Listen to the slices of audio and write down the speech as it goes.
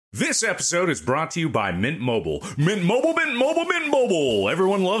This episode is brought to you by Mint Mobile. Mint Mobile, Mint Mobile, Mint Mobile.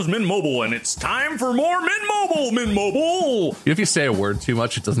 Everyone loves Mint Mobile, and it's time for more Mint Mobile, Mint Mobile. If you say a word too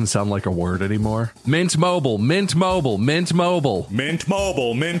much, it doesn't sound like a word anymore. Mint Mobile, Mint Mobile, Mint Mobile. Mint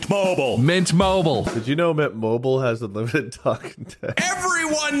Mobile, Mint Mobile. Mint Mobile. Did you know Mint Mobile has unlimited talk and text?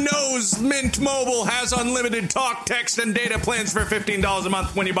 Everyone knows Mint Mobile has unlimited talk, text, and data plans for $15 a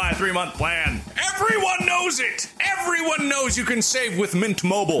month when you buy a 3-month plan. Everyone knows it. Everyone knows you can save with Mint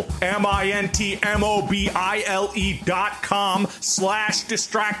Mobile.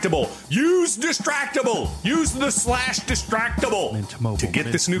 MintMobile.com/distractible. Use Distractable. Use the /distractable. To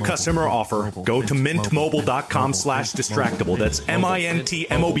get this new customer offer, go to mintmobile.com/distractible. That's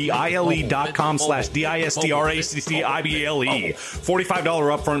MintMobile.com/distractable.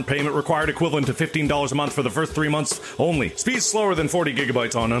 $45 upfront payment required, equivalent to $15 a month for the first 3 months only. Speed slower than 40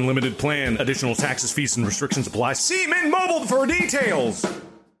 gigabytes on unlimited plan. Additional taxes, fees, and restrictions apply. See Mint Mobile for details.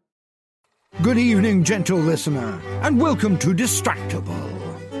 Good evening, gentle listener, and welcome to Distractable.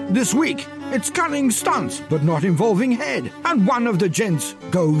 This week, it's cunning stunts, but not involving head, and one of the gents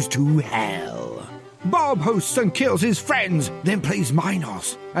goes to hell. Bob hosts and kills his friends, then plays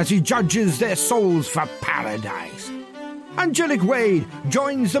Minos as he judges their souls for paradise. Angelic Wade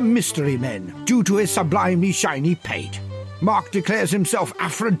joins the Mystery Men due to his sublimely shiny pate. Mark declares himself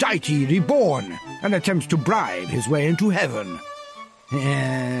Aphrodite reborn and attempts to bribe his way into heaven.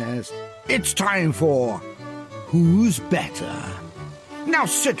 Yes, it's time for Who's Better? Now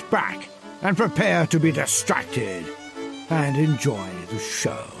sit back and prepare to be distracted and enjoy the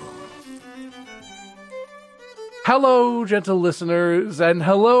show. Hello, gentle listeners, and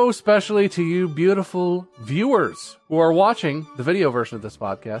hello especially to you beautiful viewers who are watching the video version of this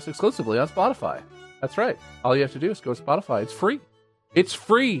podcast exclusively on Spotify. That's right. All you have to do is go to Spotify. It's free. It's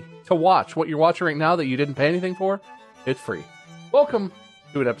free to watch. What you're watching right now that you didn't pay anything for, it's free. Welcome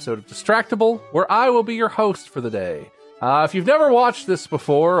to an episode of Distractable, where I will be your host for the day. If you've never watched this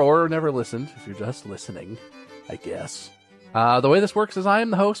before, or never listened, if you're just listening, I guess. The way this works is I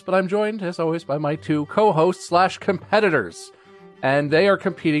am the host, but I'm joined, as always, by my two co-hosts / competitors. And they are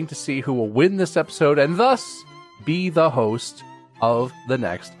competing to see who will win this episode, and thus be the host of the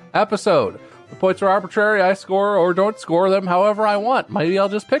next episode. The points are arbitrary. I score or don't score them however I want. Maybe I'll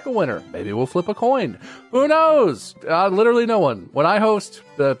just pick a winner. Maybe we'll flip a coin. Who knows? Literally no one. When I host,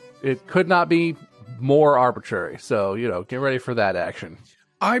 it could not be more arbitrary. So, get ready for that action.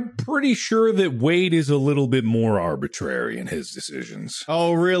 I'm pretty sure that Wade is a little bit more arbitrary in his decisions.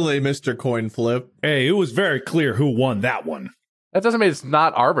 Oh, really, Mr. Coin Flip? Hey, it was very clear who won that one. That doesn't mean it's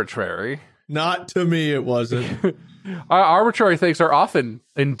not arbitrary. Not to me, it wasn't. Arbitrary things are often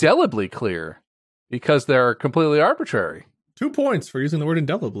indelibly clear because they're completely arbitrary. 2 points for using the word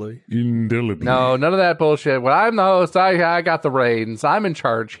indelibly. Indelibly. No, none of that bullshit. When I'm the host, I got the reins. I'm in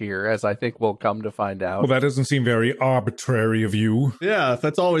charge here, as I think we'll come to find out. Well, that doesn't seem very arbitrary of you. Yeah,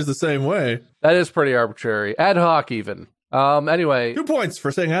 that's always the same way. That is pretty arbitrary. Ad hoc, even. Anyway. 2 points for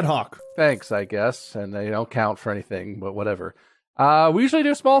saying ad hoc. Thanks, I guess. And they don't count for anything, but whatever. We usually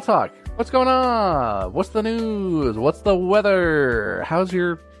do small talk. What's going on? What's the news? What's the weather? How's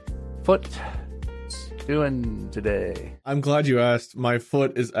your foot doing today? I'm glad you asked. My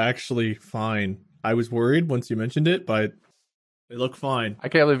foot is actually fine. I was worried once you mentioned it, but they look fine. I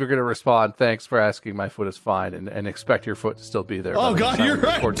can't believe you're going to respond. Thanks for asking. My foot is fine, and expect your foot to still be there. Oh God, you're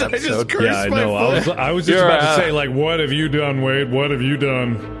right. I just cursed my foot. I was just about to say, like, what have you done, Wade? What have you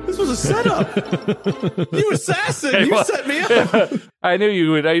done? This was a setup. You assassin! Hey, you set me up. I knew you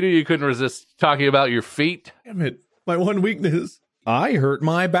would. I knew you couldn't resist talking about your feet. Damn it! My one weakness. I hurt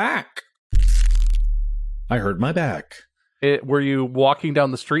my back. Were you walking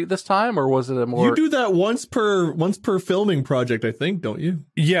down the street this time, or was it a more? You do that once per filming project, I think, don't you?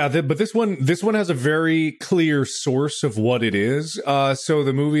 Yeah, but this one has a very clear source of what it is. So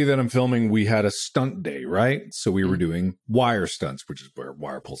the movie that I'm filming, we had a stunt day, right? So we were doing wire stunts, which is where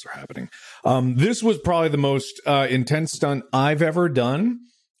wire pulls are happening. This was probably the most intense stunt I've ever done.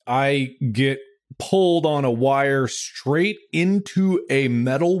 I get pulled on a wire straight into a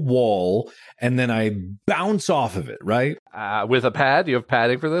metal wall, and then I bounce off of it, right? With a pad? You have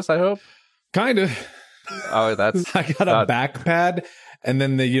padding for this, I hope? Kind of. Oh, that's... I got a back pad, and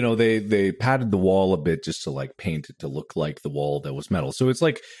then they padded the wall a bit just to like paint it to look like the wall that was metal. So it's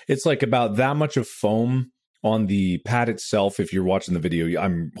like about that much of foam on the pad itself. If you're watching the video,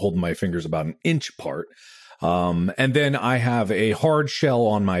 I'm holding my fingers about an inch apart. And then I have a hard shell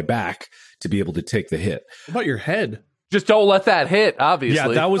on my back to be able to take the hit. What about your head? Just don't let that hit,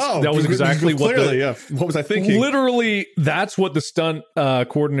 obviously. Yeah, that was exactly what what was I thinking? Literally, that's what the stunt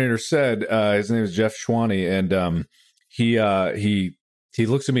coordinator said. His name is Jeff Schwaney, and he he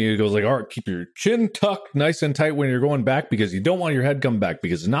looks at me and he goes like, all right, keep your chin tucked nice and tight when you're going back because you don't want your head coming back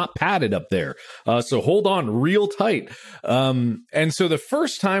because it's not padded up there. So hold on real tight. And so the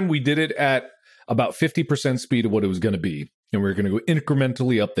first time we did it at about 50% speed of what it was going to be. And we were going to go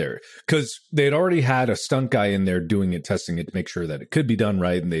incrementally up there because they had already had a stunt guy in there doing it, testing it to make sure that it could be done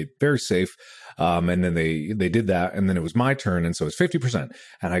right. And they very safe. And then they did that. And then it was my turn. And so it's 50%.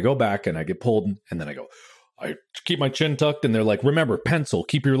 And I go back and I get pulled. And then I keep my chin tucked. And they're like, remember, pencil,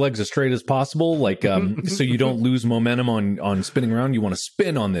 keep your legs as straight as possible. Like, so you don't lose momentum on spinning around. You want to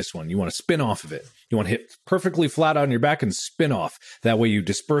spin on this one. You want to spin off of it. You want to hit perfectly flat on your back and spin off. That way you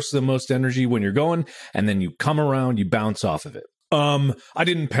disperse the most energy when you're going. And then you come around, you bounce off of it. I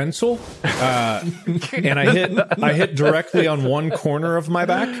didn't pencil, and I hit directly on one corner of my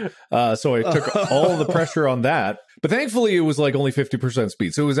back. So I took all the pressure on that, but thankfully it was like only 50%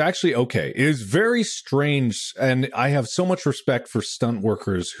 speed. So it was actually okay. It is very strange. And I have so much respect for stunt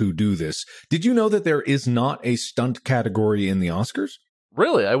workers who do this. Did you know that there is not a stunt category in the Oscars?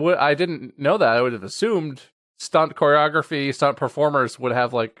 Really? I didn't know that. I would have assumed stunt choreography, stunt performers would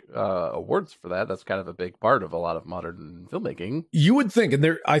have like awards for that. That's kind of a big part of a lot of modern filmmaking. You would think,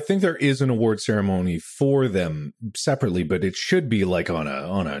 and I think there is an award ceremony for them separately, but it should be like on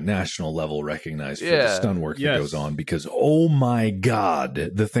a national level recognized for the stunt work that goes on, because oh my God,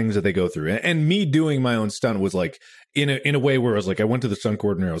 the things that they go through. And me doing my own stunt was like in a way where I was like, I went to the stunt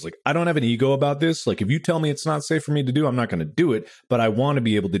coordinator. I was like, I don't have an ego about this. Like, if you tell me it's not safe for me to do, I'm not going to do it. But I want to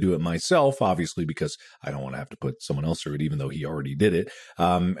be able to do it myself, obviously, because I don't want to have to put someone else through it, even though he already did it.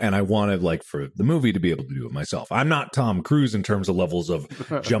 And I wanted, like, for the movie to be able to do it myself. I'm not Tom Cruise in terms of levels of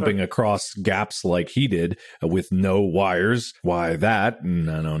jumping across gaps like he did with no wires. Why that?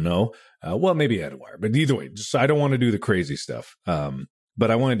 I don't know. Well, maybe I had a wire, but either way, just I don't want to do the crazy stuff. But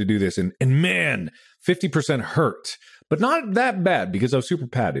I wanted to do this, and man, 50% hurt, but not that bad because I was super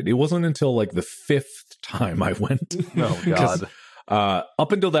padded. It wasn't until like the fifth time I went. Oh God.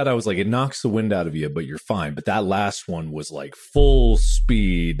 Up until that, I was like, it knocks the wind out of you, but you're fine. But that last one was like full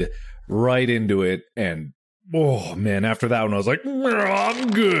speed right into it. And oh man, after that one, I was like, I'm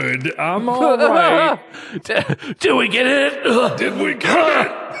good. I'm all right. Did we get it? Did we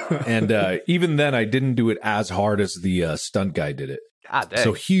get it? And even then, I didn't do it as hard as the stunt guy did it. God dang.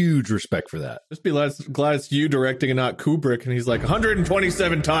 So huge respect for that. Just be glad it's you directing and not Kubrick. And he's like,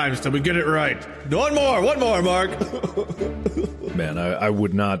 127 times till we get it right. One more, Mark. Man, I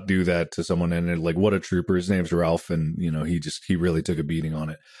would not do that to someone. And like, what a trooper. His name's Ralph. And, you know, he really took a beating on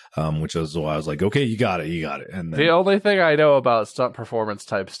it, which is why I was like, okay, you got it. And then, the only thing I know about stunt performance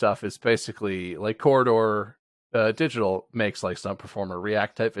type stuff is basically like Corridor Digital makes like stunt performer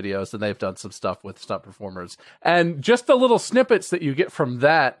react type videos, and they've done some stuff with stunt performers. And just the little snippets that you get from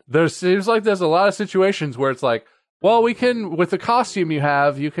that, there seems like there's a lot of situations where it's like, well, we can, with the costume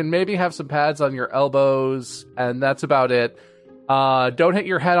you can maybe have some pads on your elbows, and that's about it. Don't hit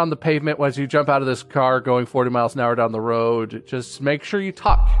your head on the pavement as you jump out of this car going 40 miles an hour down the road. Just make sure you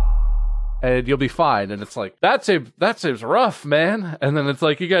tuck, and you'll be fine. And it's like, that seems rough, man. And then it's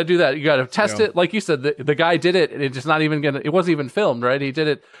like, you got to do that. You got to test it. Like you said, the guy did it, and it wasn't even filmed, right? He did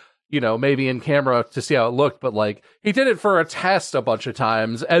it, maybe in camera to see how it looked, but like he did it for a test a bunch of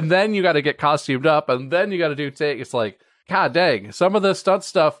times. And then you got to get costumed up, and then you got to do take. It's like, God dang, some of the stunt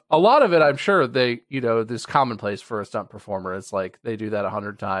stuff, a lot of it, I'm sure this commonplace for a stunt performer. It's like they do that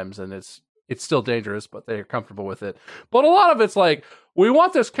 100 times, and it's still dangerous, but they're comfortable with it. But a lot of it's like, we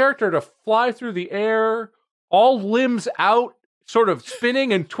want this character to fly through the air, all limbs out, sort of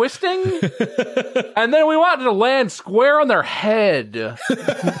spinning and twisting, and then we want it to land square on their head.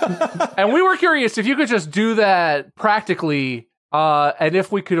 And we were curious if you could just do that practically, and if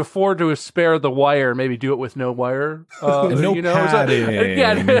we could afford to spare the wire, maybe do it with no wire. No padding.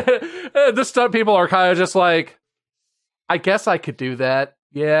 Yeah, the stunt people are kind of just like, I guess I could do that.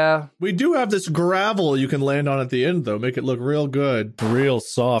 Yeah. We do have this gravel you can land on at the end, though. Make it look real good. Real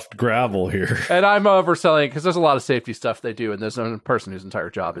soft gravel here. And I'm overselling because there's a lot of safety stuff they do, and there's one person whose entire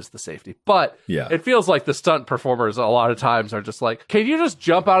job is the safety. But yeah, it feels like the stunt performers a lot of times are just like, can you just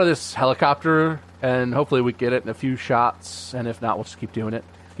jump out of this helicopter and hopefully we get it in a few shots, and if not, we'll just keep doing it.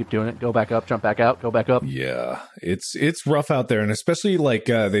 Go back up, jump back out, go back up. Yeah, it's rough out there. And especially like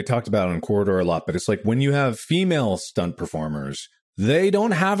they talked about on Corridor a lot, but it's like when you have female stunt performers, they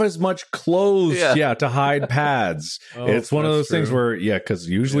don't have as much clothes to hide pads. It's one of those things where, because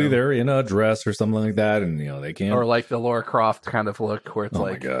usually they're in a dress or something like that, and they can't. Or like the Lara Croft kind of look where it's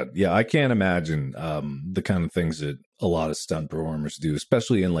my God. Yeah, I can't imagine the kind of things that a lot of stunt performers do,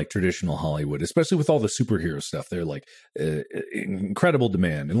 especially in like traditional Hollywood, especially with all the superhero stuff. They're like incredible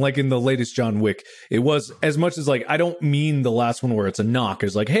demand. And like in the latest John Wick, it was as much as like, I don't mean the last one where it's a knock.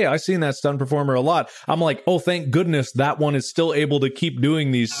 It's like, hey, I've seen that stunt performer a lot. I'm like, oh, thank goodness that one is still able to keep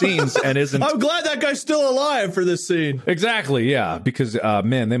doing these scenes and isn't. I'm glad that guy's still alive for this scene. Exactly. Yeah. Because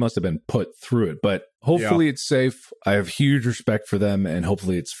man, they must have been put through it. But hopefully it's safe. I have huge respect for them, and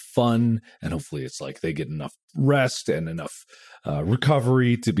hopefully it's fun, and hopefully it's like they get enough rest and enough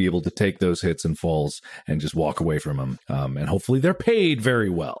recovery to be able to take those hits and falls and just walk away from them. And hopefully they're paid very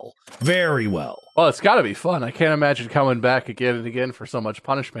well. Very well. Well, it's got to be fun. I can't imagine coming back again and again for so much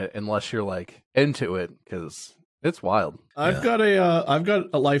punishment unless you're like into it, because it's wild. I've got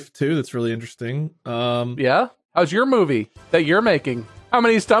a life too that's really interesting. Yeah? How's your movie that you're making? How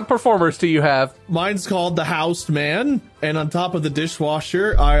many stunt performers do you have? Mine's called The Housed Man, and on top of the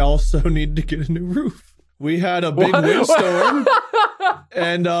dishwasher, I also need to get a new roof. We had a big windstorm,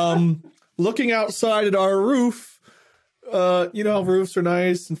 and looking outside at our roof, you know how roofs are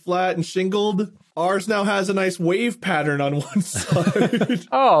nice and flat and shingled? Ours now has a nice wave pattern on one side.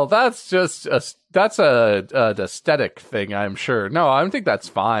 Oh, that's just that's an aesthetic thing, I'm sure. No, I think that's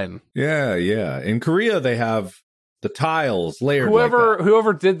fine. Yeah, yeah. In Korea, they have the tiles layered.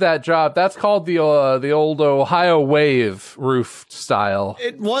 Whoever did that job, that's called the old Ohio wave roof style.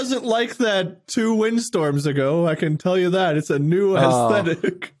 It wasn't like that 2 windstorms ago. I can tell you that. It's a new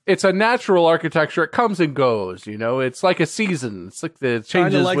aesthetic. It's a natural architecture. It comes and goes. You know, it's like a season. It's like the changes.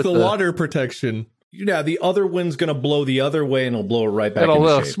 Kind of like with the water protection. Yeah, the other wind's gonna blow the other way, and it'll blow it right back.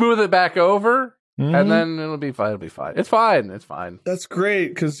 It'll smooth it back over. Mm-hmm. And then it'll be fine. It'll be fine. It's fine. It's fine. That's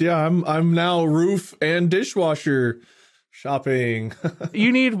great because I'm now roof and dishwasher shopping.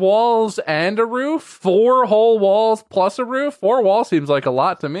 You need walls and a roof? 4 whole walls plus a roof? 4 walls seems like a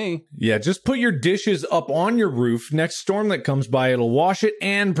lot to me. Yeah, just put your dishes up on your roof. Next storm that comes by, it'll wash it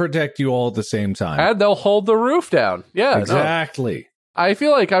and protect you all at the same time. And they'll hold the roof down. Yeah, exactly. No. I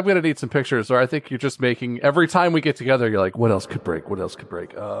feel like I'm going to need some pictures, or I think you're just making, every time we get together, you're like, what else could break? What else could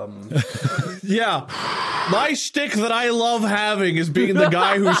break? Yeah. My shtick that I love having is being the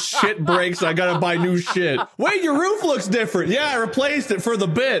guy whose shit breaks. I got to buy new shit. Wait, your roof looks different. Yeah, I replaced it for the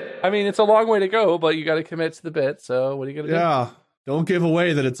bit. I mean, it's a long way to go, but you got to commit to the bit. So what are you going to do? Yeah. Don't give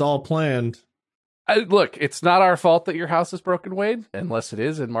away that it's all planned. Look, it's not our fault that your house is broken, Wade, unless it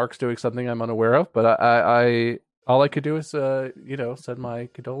is, and Mark's doing something I'm unaware of. But I all I could do is, send my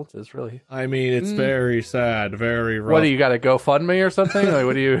condolences, really. I mean, it's very sad, very rough. What, do you got a GoFundMe or something? Like,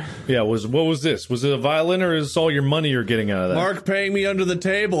 what do you... Yeah, what was this? Was it a violin, or is this all your money you're getting out of that? Mark paying me under the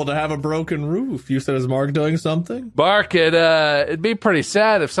table to have a broken roof. You said, is Mark doing something? Mark, it'd be pretty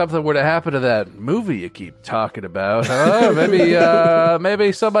sad if something were to happen to that movie you keep talking about, huh?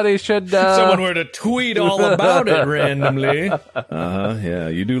 Maybe somebody should... Someone were to tweet all about it randomly. Yeah,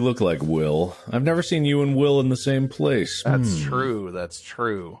 you do look like Will. I've never seen you and Will in the same place. That's true. That's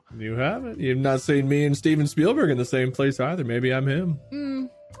true. You haven't. You've not seen me and Steven Spielberg in the same place either. Maybe I'm him.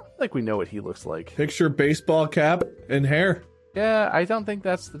 I think we know what he looks like. Picture baseball cap and hair. Yeah, I don't think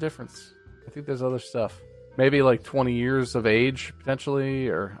that's the difference. I think there's other stuff. Maybe like 20 years of age, potentially,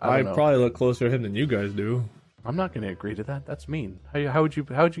 or I don't know. Probably look closer to him than you guys do. I'm not going to agree to that. That's mean. How you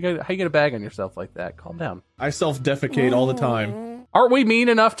get a bag on yourself like that? Calm down. I self-defecate all the time. Aren't we mean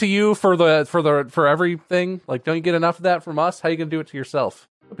enough to you for everything? Like, don't you get enough of that from us? How you gonna do it to yourself?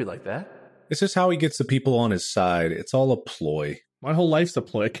 Don't be like that. It's just how he gets the people on his side. It's all a ploy. My whole life's a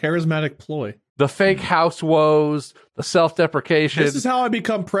ploy, a charismatic ploy. The fake house woes, the self-deprecation. This is how I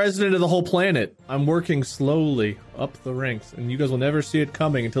become president of the whole planet. I'm working slowly up the ranks, and you guys will never see it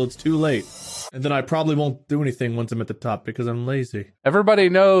coming until it's too late. And then I probably won't do anything once I'm at the top because I'm lazy. Everybody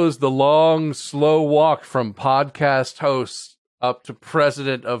knows the long, slow walk from podcast host up to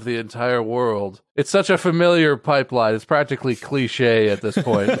president of the entire world. It's such a familiar pipeline. It's practically cliche at this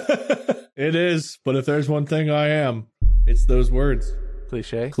point. It is, but if there's one thing I am, it's those words.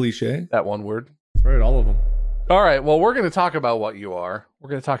 Cliche? That one word. That's right, all of them. All right, well, we're going to talk about what you are. We're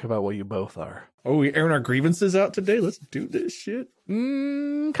going to talk about what you both are. Oh, we airing our grievances out today? Let's do this shit.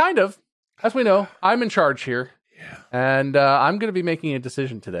 Kind of. As we know, I'm in charge here. Yeah. And I'm going to be making a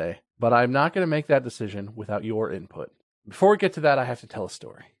decision today, but I'm not going to make that decision without your input. Before we get to that, I have to tell a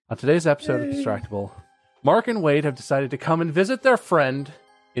story. On today's episode of Distractable, Mark and Wade have decided to come and visit their friend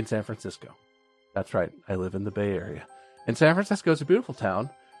in San Francisco. That's right, I live in the Bay Area. And San Francisco is a beautiful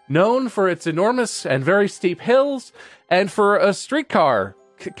town, known for its enormous and very steep hills, and for a streetcar,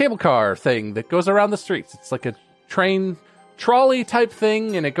 cable car thing that goes around the streets. It's like a train trolley type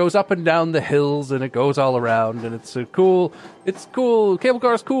thing, and it goes up and down the hills, and it goes all around, and it's cool. Cable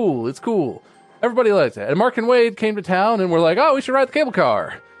car's cool. It's cool. Everybody liked it. And Mark and Wade came to town and were like, oh, we should ride the cable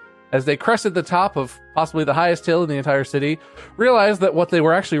car. As they crested the top of possibly the highest hill in the entire city, realized that what they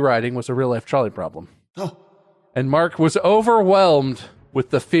were actually riding was a real-life trolley problem. Oh. And Mark was overwhelmed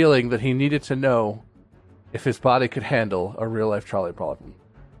with the feeling that he needed to know if his body could handle a real-life trolley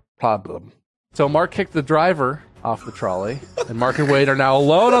problem. So Mark kicked the driver off the trolley, and Mark and Wade are now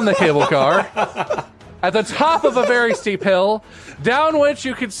alone on the cable car at the top of a very steep hill, down which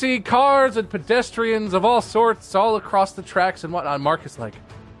you can see cars and pedestrians of all sorts all across the tracks and whatnot. Mark is like,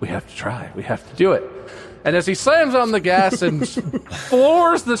 we have to try. We have to do it. And as he slams on the gas and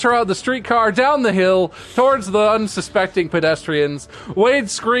floors the streetcar down the hill towards the unsuspecting pedestrians, Wade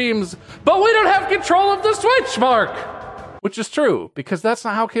screams, but we don't have control of the switch, Mark! Which is true, because that's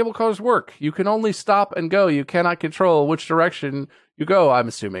not how cable cars work. You can only stop and go. You cannot control which direction you go, I'm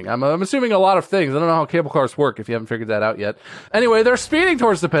assuming. I'm assuming a lot of things. I don't know how cable cars work if you haven't figured that out yet. Anyway, they're speeding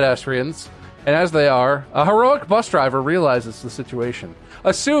towards the pedestrians, and as they are, a heroic bus driver realizes the situation,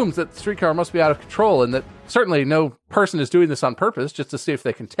 assumes that the streetcar must be out of control, and that certainly no person is doing this on purpose just to see if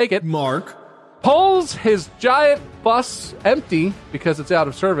they can take it. Mark Pulls his giant bus empty, because it's out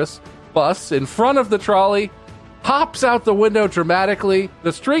of service, bus in front of the trolley, hops out the window dramatically.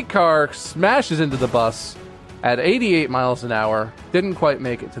 The streetcar smashes into the bus at 88 miles an hour. Didn't quite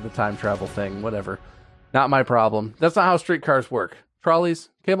make it to the time travel thing. Whatever. Not my problem. That's not how streetcars work. Trolleys,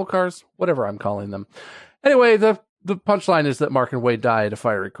 cable cars, whatever I'm calling them. Anyway, the punchline is that Mark and Wade die at a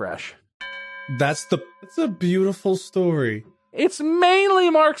fiery crash. It's a beautiful story. It's mainly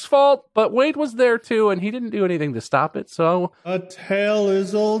Mark's fault, but Wade was there too, and he didn't do anything to stop it, so... A tale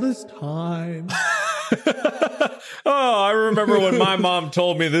as old as time. Oh, I remember when my mom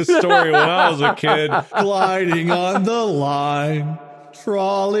told me this story when I was a kid. Gliding on the line,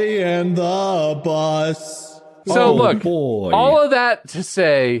 trolley and the bus. So look, boy. all of that to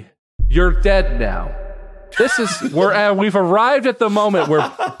say, you're dead now. This is we've arrived at the moment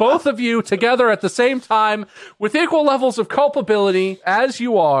where both of you together at the same time, with equal levels of culpability as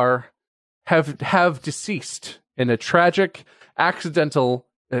you are, have deceased in a tragic, accidental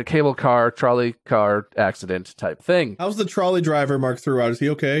cable car, trolley car accident type thing. How's the trolley driver Mark threw out? Is he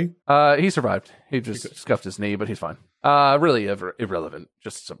okay? He survived. He just scuffed his knee, but he's fine. Really irrelevant.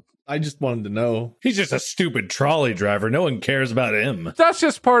 Just some. I just wanted to know. He's just a stupid trolley driver. No one cares about him. That's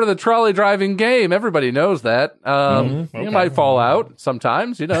just part of the trolley driving game. Everybody knows that. Okay. You might fall out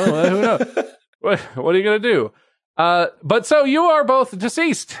sometimes, who knows? What are you going to do? But so you are both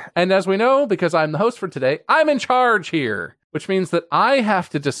deceased. And as we know, because I'm the host for today, I'm in charge here, which means that I have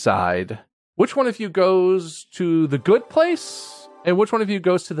to decide which one of you goes to the good place and which one of you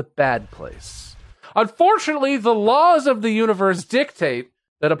goes to the bad place. Unfortunately, the laws of the universe dictate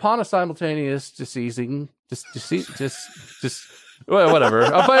that upon a simultaneous whatever.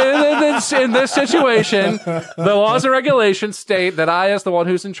 But in this situation, the laws and regulations state that I, as the one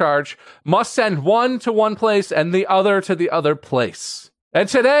who's in charge, must send one to one place and the other to the other place. And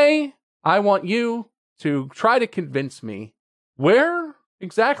today, I want you to try to convince me where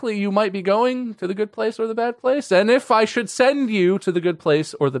exactly you might be going, to the good place or the bad place, and if I should send you to the good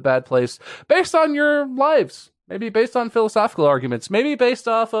place or the bad place based on your lives. Maybe based on philosophical arguments. Maybe based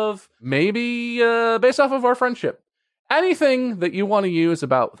off of our friendship. Anything that you want to use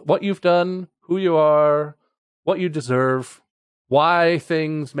about what you've done, who you are, what you deserve, why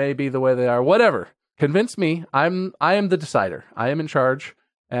things may be the way they are, whatever. Convince me. I am the decider. I am in charge.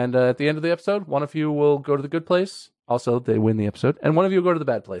 And at the end of the episode, one of you will go to the good place. Also, they win the episode. And one of you will go to the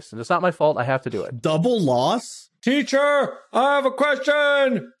bad place. And it's not my fault. I have to do it. Double loss? Teacher, I have a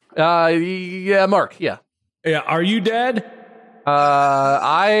question. Yeah, Mark. Yeah. Yeah, are you dead?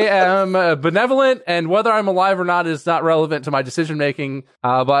 I am benevolent, and whether I'm alive or not is not relevant to my decision making.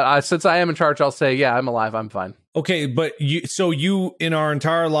 But since I am in charge, I'll say, yeah, I'm alive. I'm fine. Okay, but you in our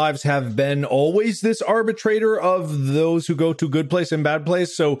entire lives have been always this arbitrator of those who go to good place and bad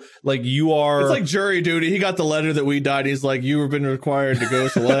place. So like you are. It's like jury duty. He got the letter that we died. He's like, you have been required to go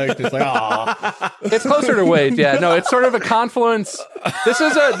select. It's like, ah. It's closer to Wade. Yeah, no, it's sort of a confluence. This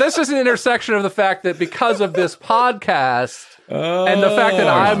is an intersection of the fact that because of this podcast. And the fact that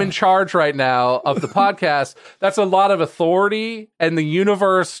I'm in charge right now of the podcast, that's a lot of authority, and the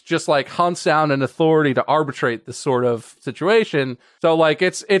universe just like hunts down an authority to arbitrate this sort of situation. So like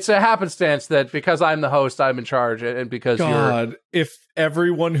it's a happenstance that because I'm the host, I'm in charge, and because if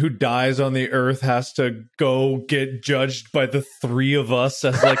everyone who dies on the earth has to go get judged by the three of us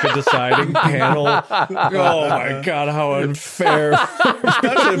as like a deciding panel. Oh my God, how unfair.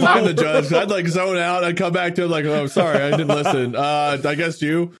 Especially if I'm the judge. I'd like zone out. I'd come back to him like, oh, sorry, I didn't listen. I guess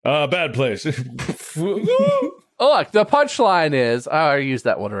you. Bad place. look, the punchline is, I used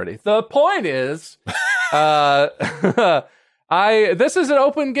that one already. The point is, this is an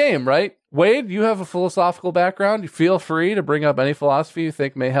open game, right? Wade, you have a philosophical background. You feel free to bring up any philosophy you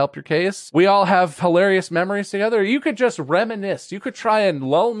think may help your case. We all have hilarious memories together. You could just reminisce. You could try and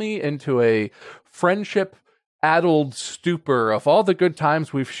lull me into a friendship-addled stupor of all the good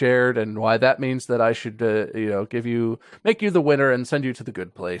times we've shared and why that means that I should, make you the winner and send you to the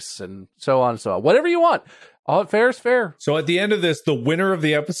good place and so on and so on. Whatever you want. All fair is fair. So at the end of this, the winner of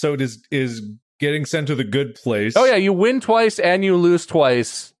the episode is getting sent to the good place. Oh, yeah. You win twice and you lose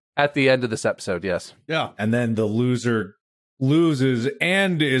twice at the end of this episode. Yes. Yeah. And then the loser loses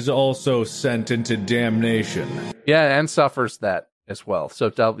and is also sent into damnation. Yeah, and suffers that as well.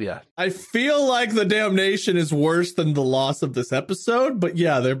 So, yeah. I feel like the damnation is worse than the loss of this episode, but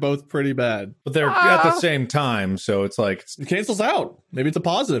yeah, they're both pretty bad. But they're at the same time, so it's like... It cancels out. Maybe it's a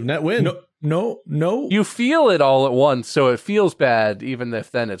positive, net win. No. You feel it all at once, so it feels bad, even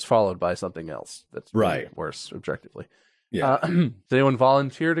if then it's followed by something else that's right. Worse, objectively. Yeah. Does anyone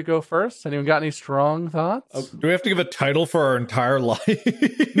volunteer to go first? Anyone got any strong thoughts? Do we have to give a title for our entire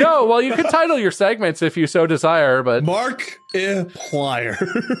life? No, well, you can title your segments if you so desire, but... Markiplier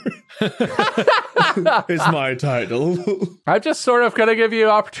is my title. I'm just sort of going to give you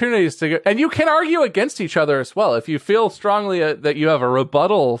opportunities to get... And you can argue against each other as well. If you feel strongly that you have a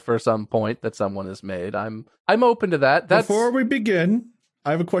rebuttal for some point that someone has made, I'm open to that. Before we begin,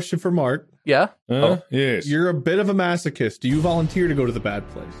 I have a question for Mark. Yeah? Yes. You're a bit of a masochist. Do you volunteer to go to the bad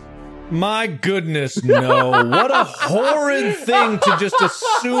place? My goodness, no. What a horrid thing to just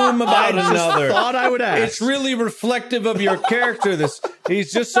assume about another. Thought I would ask. It's really reflective of your character.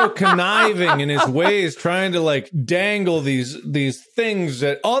 He's just so conniving in his ways, trying to like dangle these things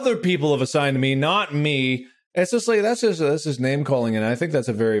that other people have assigned to me, not me. It's just like that's his name calling, and I think that's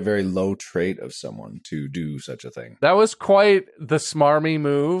a very, very low trait of someone to do such a thing. That was quite the smarmy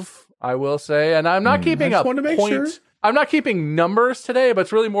move, I will say, and I'm not keeping up points. Sure. I'm not keeping numbers today, but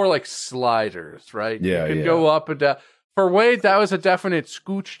it's really more like sliders, right? Yeah, you can go up and down. For Wade, that was a definite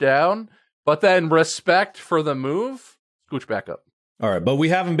scooch down, but then respect for the move, scooch back up. All right, but we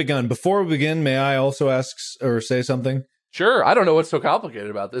haven't begun. Before we begin, may I also ask or say something? Sure. I don't know what's so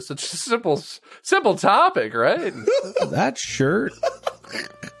complicated about this. It's just a simple topic, right? That shirt,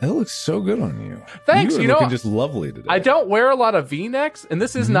 it looks so good on you. Thanks. You are looking just lovely today. I don't wear a lot of V-necks, and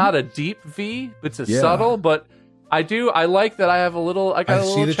this is not a deep V. It's subtle, but I like that I have a little. I got a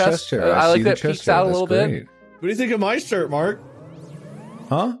little chest hair. I like that it peeks out a little bit. What do you think of my shirt, Mark?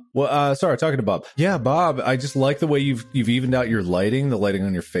 Huh? Well, sorry, talking to Bob. Yeah, Bob, I just like the way you've evened out your lighting. The lighting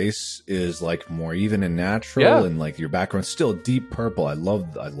on your face is like more even and natural, and like your background's still deep purple. I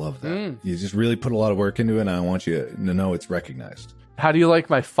love that. You just really put a lot of work into it, and I want you to know it's recognized. How do you like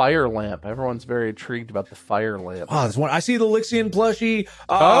my fire lamp? Everyone's very intrigued about the fire lamp. Oh, there's one. I see the Lixian plushie.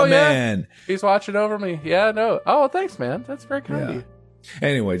 Oh man, he's watching over me. Yeah, no. Oh, thanks, man. That's very kind of you.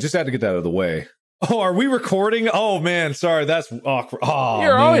 Anyway, just had to get that out of the way. Oh, are we recording? Oh, man. Sorry, that's awkward. Oh,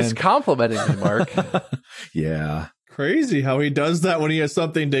 You're always complimenting me, Mark. Yeah. Crazy how he does that when he has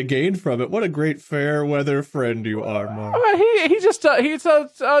something to gain from it. What a great fair weather friend you are, Mark. He's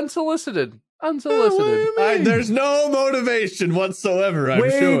unsolicited. There's no motivation whatsoever, I'm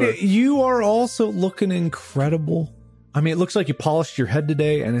sure. You are also looking incredible. I mean, it looks like you polished your head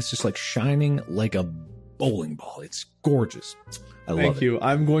today, and it's just like shining like a bowling ball. It's gorgeous. I love it. Thank you.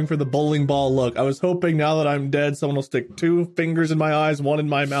 I'm going for the bowling ball look. I was hoping now that I'm dead, someone will stick 2 fingers in my eyes, 1 in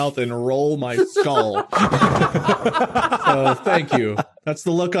my mouth, and roll my skull. So thank you. That's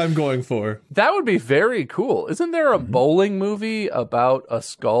the look I'm going for. That would be very cool. Isn't there a bowling movie about a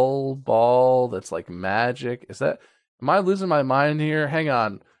skull ball that's like magic? Am I losing my mind here? Hang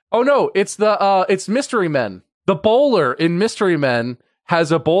on. Oh no, it's it's Mystery Men. The bowler in Mystery Men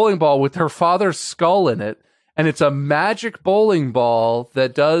has a bowling ball with her father's skull in it. And it's a magic bowling ball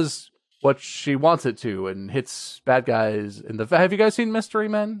that does what she wants it to and hits bad guys in the... Have you guys seen Mystery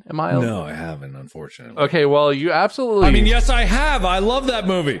Men? No, I haven't, unfortunately. Okay, well, you absolutely... I mean, yes, I have. I love that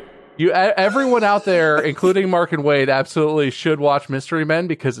movie. Everyone out there, including Mark and Wade, absolutely should watch Mystery Men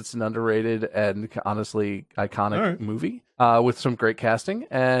because it's an underrated and honestly iconic movie with some great casting.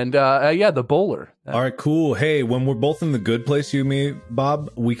 And the bowler. All right, cool. Hey, when we're both in the good place, you and me,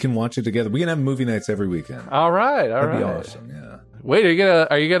 Bob, we can watch it together. We can have movie nights every weekend. All right. That'd be awesome, yeah. Wait,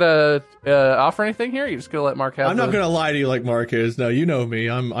 are you gonna offer anything here? Or are you just gonna let Mark have? I'm not gonna lie to you like Mark is. No, you know me.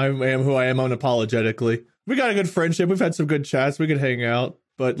 I am who I am unapologetically. We got a good friendship. We've had some good chats. We could hang out.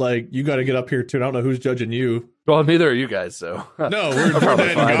 But, like, you got to get up here, too. I don't know who's judging you. Well, neither are you guys, so. No, we're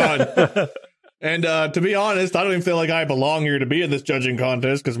dead and gone. And to be honest, I don't even feel like I belong here to be in this judging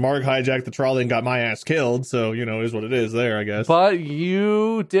contest because Mark hijacked the trolley and got my ass killed. So, you know, it is what it is there, I guess. But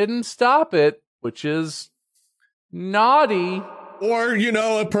you didn't stop it, which is naughty. Or, you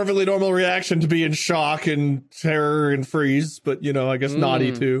know, a perfectly normal reaction to be in shock and terror and freeze. But, you know, I guess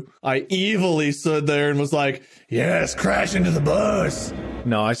naughty too. I evilly stood there and was like, yes, crash into the bus.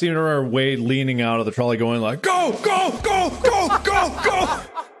 No, I seem to remember Wade leaning out of the trolley going like, go, go, go, go, go, go.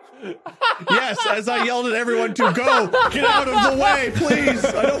 Yes, as I yelled at everyone to go, get out of the way, please.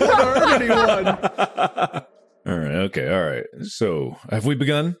 I don't want to hurt anyone. All right. So, have we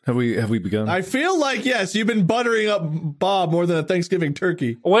begun? Have we begun? I feel like, yes, you've been buttering up Bob more than a Thanksgiving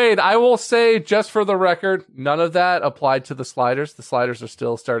turkey. Wade, I will say, just for the record, none of that applied to the sliders. The sliders are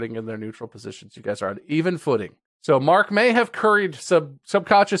still starting in their neutral positions. You guys are on even footing. So Mark may have curried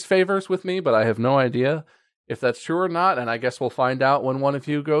subconscious favors with me, but I have no idea if that's true or not. And I guess we'll find out when one of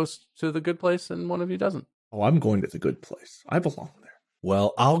you goes to the good place and one of you doesn't. Oh, I'm going to the good place. I belong there.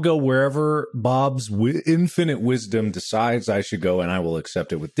 Well, I'll go wherever Bob's infinite wisdom decides I should go, and I will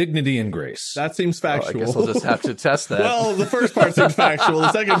accept it with dignity and grace. That seems factual. I guess we'll just have to test that. Well, the first part seems factual.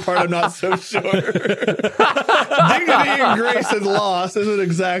 The second part, I'm not so sure. Dignity and grace and loss isn't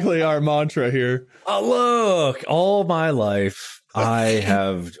exactly our mantra here. Look, all my life, I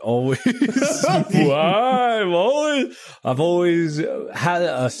have always, I've always had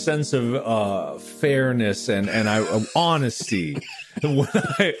a sense of fairness and honesty. You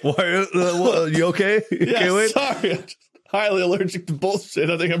okay? Yeah, sorry. I'm highly allergic to bullshit.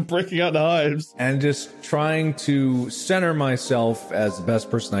 I think I'm breaking out in hives. And just trying to center myself as the best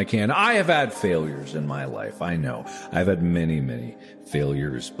person I can. I have had failures in my life. I know I've had many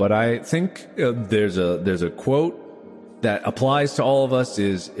failures, but I think there's a quote that applies to all of us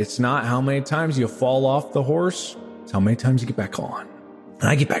is it's not how many times you fall off the horse, it's how many times you get back on. And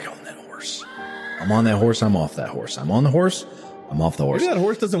I get back on that horse. I'm on that horse, I'm off that horse. I'm on the horse, I'm off the horse. Maybe that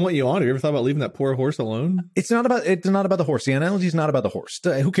horse doesn't want you on. Have you ever thought about leaving that poor horse alone? It's not about the horse. The analogy is not about the horse.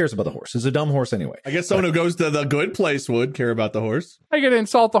 Who cares about the horse? It's a dumb horse anyway. I guess someone who goes to the good place would care about the horse. I get to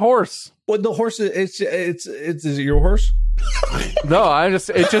insult the horse. Well, the horse is is it your horse? No,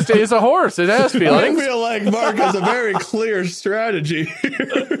 it just is a horse. It has feelings. I feel like Mark has a very clear strategy.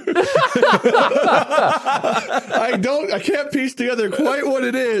 I can't piece together quite what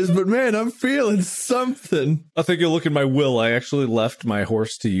it is, but man, I'm feeling something. I think you'll look at my will. I actually left my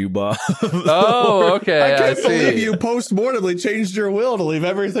horse to you, Bob. Oh, okay. I can't believe you post-mortemly changed your will to leave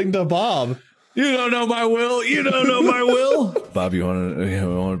everything to Bob. You don't know my will. You don't know my will. Bob, you want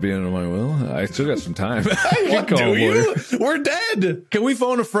to be under my will? I still got some time. What do you? We're dead. Can we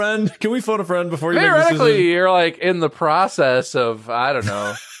phone a friend? Before you make Theoretically, you're like in the process of, I don't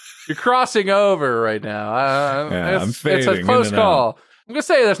know. You're crossing over right now. I'm fading. It's a close call. I'm going to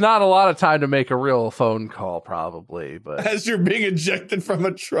say there's not a lot of time to make a real phone call, probably. But as you're being ejected from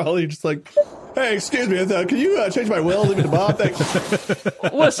a trolley, just like, hey, excuse me, can you change my will? Leave it to Bob. Thanks.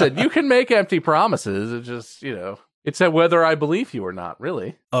 Listen, you can make empty promises. It's just, it's whether I believe you or not,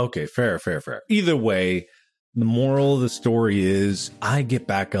 really. Okay, fair. Either way, the moral of the story is I get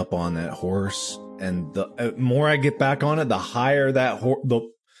back up on that horse, and the more I get back on it, the higher that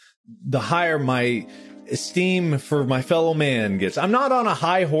the higher my esteem for my fellow man gets. I'm not on a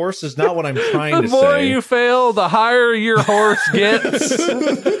high horse is not what I'm trying to say. The more you fail, the higher your horse gets.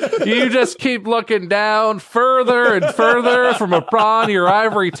 You just keep looking down further and further from upon your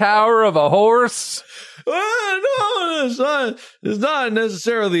ivory tower of a horse. No, it's not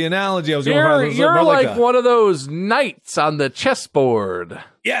necessarily the analogy I was going for. You're like one of those knights on the chessboard.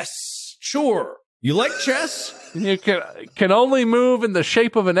 Yes, sure. You like chess? You can only move in the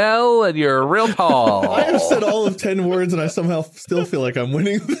shape of an L, and you're real tall. I have said all of 10 words, and I somehow still feel like I'm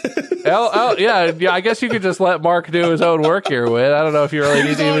winning this. Yeah. I guess you could just let Mark do his own work here, Whit. I don't know if you really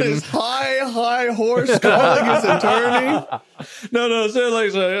need to even... his high horse calling his attorney. No. So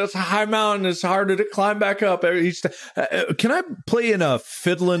it's a high mountain. It's harder to climb back up. Can I play in a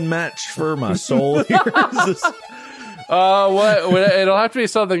fiddling match for my soul here? It'll have to be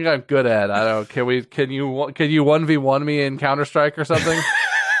something I'm good at. I don't. Can you 1v1 me in Counter-Strike or something?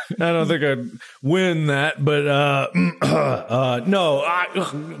 I don't think I'd win that, but no.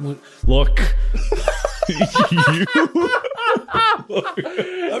 Look,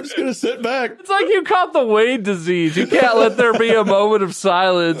 I'm just gonna sit back. It's like you caught the Wade disease. You can't let there be a moment of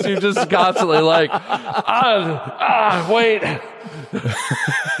silence. You're just constantly like, wait.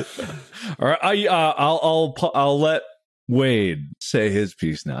 All right, I'll let Wade say his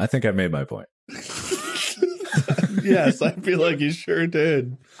piece now. I think I made my point. Yes, I feel like you sure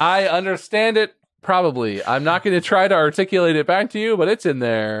did. I understand it Probably. I'm not going to try to articulate it back to you, but it's in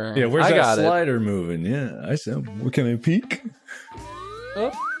there. Yeah, where's I that got slider moving? Yeah, I said, what can I peek?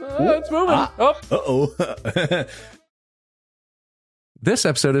 It's moving. Uh-oh. This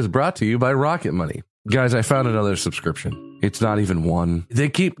episode is brought to you by Rocket Money. Guys, I found another subscription. It's not even one. They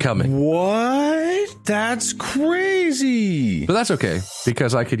keep coming. What? That's crazy. But that's okay,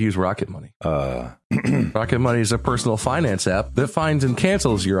 because I could use Rocket Money. Rocket Money is a personal finance app that finds and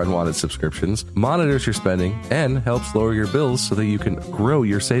cancels your unwanted subscriptions, monitors your spending, and helps lower your bills so that you can grow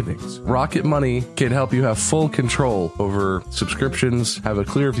your savings. Rocket Money can help you have full control over subscriptions, have a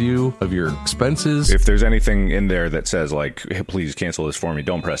clear view of your expenses. If there's anything in there that says, like, hey, please cancel this for me,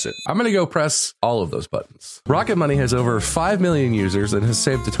 don't press it. I'm going to go press all of those buttons. Rocket Money has over 5 million users and has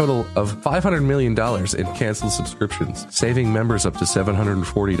saved a total of $500 million in canceled subscriptions, saving members up to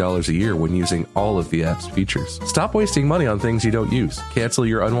 $740 a year when using all of the app's features. Stop wasting money on things you don't use. Cancel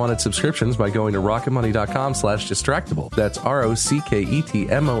your unwanted subscriptions by going to rocketmoney.com/distractible. That's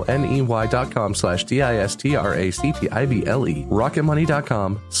ROCKETMONEY.com/DISTRACTIBLE.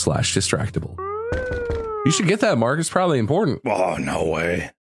 rocketmoney.com/distractible. You should get that, Mark. It's probably important. Oh, no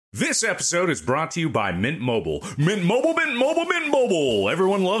way. This episode is brought to you by Mint Mobile. Mint Mobile, Mint Mobile, Mint Mobile.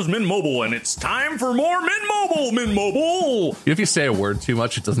 Everyone loves Mint Mobile, and it's time for more Mint Mobile, Mint Mobile. If you say a word too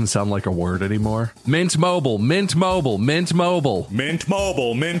much, it doesn't sound like a word anymore. Mint Mobile, Mint Mobile, Mint Mobile. Mint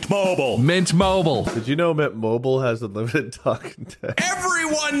Mobile, Mint Mobile. Mint Mobile. Did you know Mint Mobile has unlimited talk and text?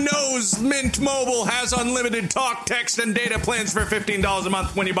 Everyone knows Mint Mobile has unlimited talk, text, and data plans for $15 a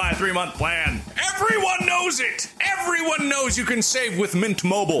month when you buy a 3-month plan. Everyone knows it. Everyone knows you can save with Mint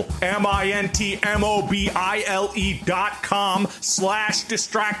Mobile.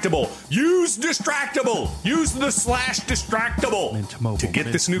 MINTMOBILE.com/distractible. Use Distractible. Use the /distractible. To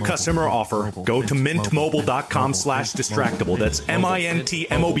get this new customer offer, go to mintmobile.com/distractible. That's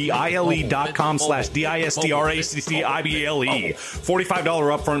MINTMOBILE.com/DISTRACTIBLE.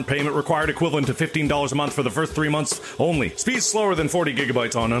 $45 upfront payment required, equivalent to $15 a month for the first 3 months only. Speed slower than 40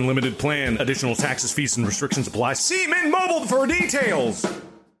 gigabytes on unlimited plan. Additional taxes, fees, and restrictions apply. See Mint Mobile for details.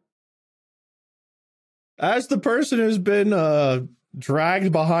 As the person who's been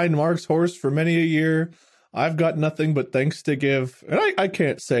dragged behind Mark's horse for many a year, I've got nothing but thanks to give. And I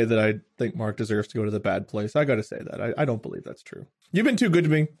can't say that I think Mark deserves to go to the bad place. I got to say that. I don't believe that's true. You've been too good to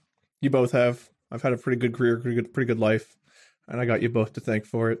me. You both have. I've had a pretty good career, pretty good life, and I got you both to thank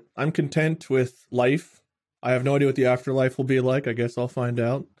for it. I'm content with life. I have no idea what the afterlife will be like. I guess I'll find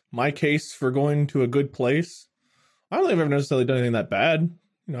out. My case for going to a good place, I don't think I've ever necessarily done anything that bad.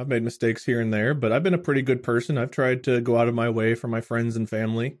 You know, I've made mistakes here and there, but I've been a pretty good person. I've tried to go out of my way for my friends and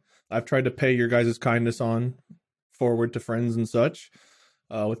family. I've tried to pay your guys' kindness on forward to friends and such,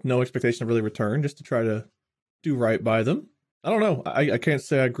 with no expectation of really return, just to try to do right by them. I don't know. I can't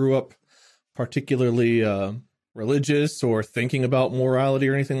say I grew up particularly religious or thinking about morality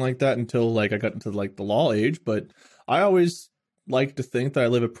or anything like that until like I got into like the law age, but I always like to think that I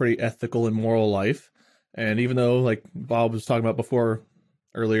live a pretty ethical and moral life. And even though, like Bob was talking about before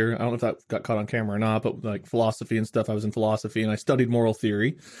earlier, I don't know if that got caught on camera or not, but like philosophy and stuff, I was in philosophy and I studied moral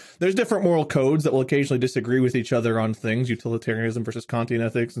theory. There's different moral codes that will occasionally disagree with each other on things, utilitarianism versus Kantian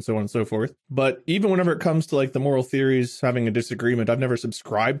ethics and so on and so forth. But even whenever it comes to like the moral theories having a disagreement, I've never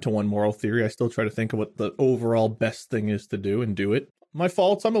subscribed to one moral theory. I still try to think of what the overall best thing is to do and do it. My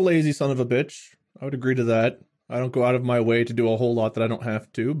faults, I'm a lazy son of a bitch. I would agree to that. I don't go out of my way to do a whole lot that I don't have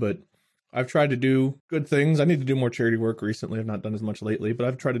to, but I've tried to do good things. I need to do more charity work recently. I've not done as much lately, but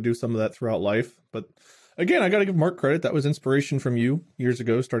I've tried to do some of that throughout life. But again, I got to give Mark credit. That was inspiration from you years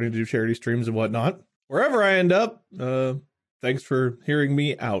ago, starting to do charity streams and whatnot. Wherever I end up, thanks for hearing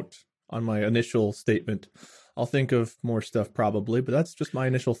me out on my initial statement. I'll think of more stuff probably, but that's just my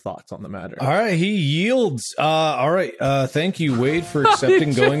initial thoughts on the matter. All right, he yields. All right, thank you, Wade, for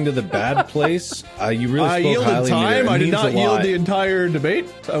accepting going to the bad place. You really spoke yielded highly time. I did not yield the the. entire debate.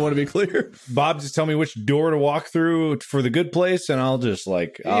 I want to be clear. Bob, just tell me which door to walk through for the good place, and I'll just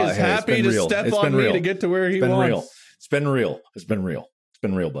like. He is happy to step on me to get to where he wants. It's been real. It's been real. It's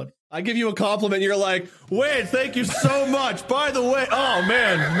been real, bud. I give you a compliment. You're like, Wade, thank you so much. By the way, oh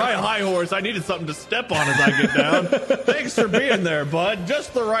man, my high horse. I needed something to step on as I get down. Thanks for being there, bud.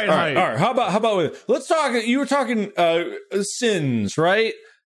 Just the right height. All right. How about let's talk. You were talking sins, right?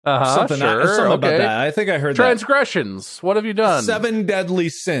 Something about that. I think I heard transgressions. What have you done? 7 deadly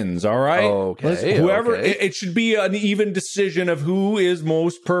sins. All right. Okay. Whoever okay. it should be an even decision of who is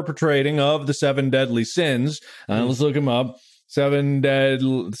most perpetrating of the 7 deadly sins. Let's look them up. Seven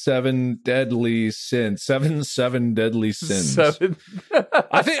deadly sins. Seven deadly sins.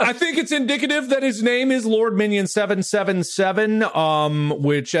 I think it's indicative that his name is Lord Minion 777,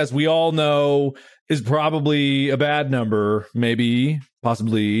 which, as we all know, is probably a bad number. Maybe,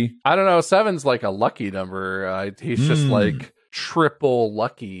 possibly. I don't know. 7's like a lucky number. He's just like triple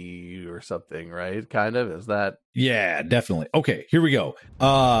lucky or something, right? Kind of. Is that? Yeah, definitely. Okay, here we go.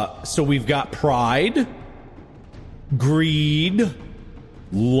 So we've got pride, greed,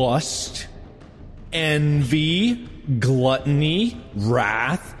 lust, envy, gluttony,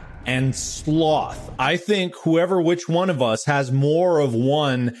 wrath, and sloth. I think which one of us has more of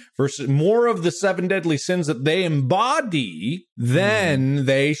one versus more of the 7 deadly sins that they embody, then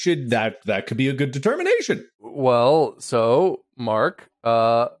they should that could be a good determination. Well, so Mark,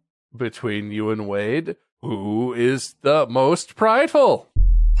 between you and Wade, who is the most prideful?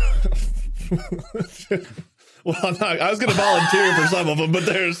 Well, I was going to volunteer for some of them, but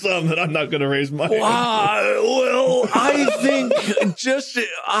there are some that I'm not going to raise my hand. Well, I think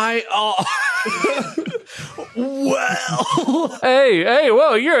well. Hey,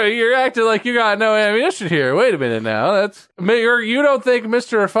 whoa, you're acting like you got no ammunition here. Wait a minute now. You don't think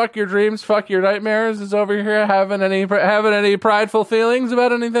Mr. Fuck Your Dreams, Fuck Your Nightmares is over here having any prideful feelings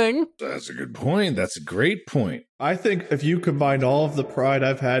about anything? That's a good point. That's a great point. I think if you combined all of the pride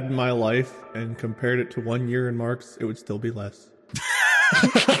I've had in my life and compared it to 1 year in Mark's, it would still be less.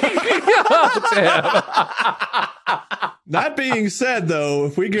 That being said, though,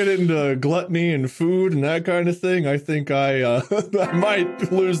 if we get into gluttony and food and that kind of thing, I think I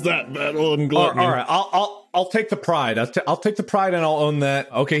might lose that battle in gluttony. All right, I'll take the pride. I'll take the pride and I'll own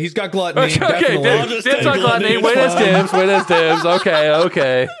that. Okay, he's got gluttony. Okay, dibs on gluttony. Win his dibs.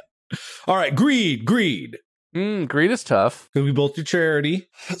 Okay. All right, greed. Greed is tough. Because we both do charity.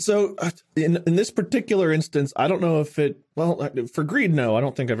 So in this particular instance, I don't know if for greed, no, I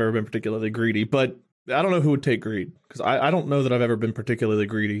don't think I've ever been particularly greedy, but I don't know who would take greed, because I don't know that I've ever been particularly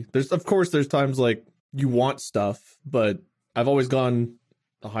greedy. There's times like you want stuff, but I've always gone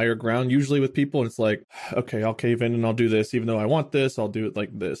a higher ground usually with people, and it's like, okay, I'll cave in and I'll do this, even though I want this, I'll do it like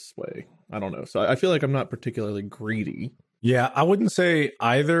this way. I don't know. So I feel like I'm not particularly greedy. Yeah, I wouldn't say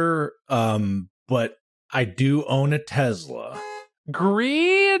either, but I do own a Tesla.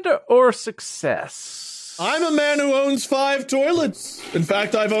 Greed or success? I'm a man who owns 5 toilets. In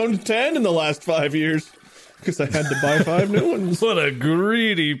fact, I've owned 10 in the last 5 years because I had to buy 5 new ones. What a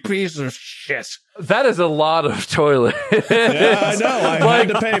greedy piece of shit. That is a lot of toilets. Yeah, I know. I had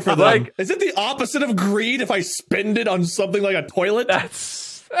to pay for them. Is it the opposite of greed if I spend it on something like a toilet?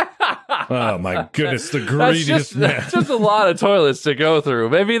 Oh my goodness, the greediest man. That's just a lot of toilets to go through.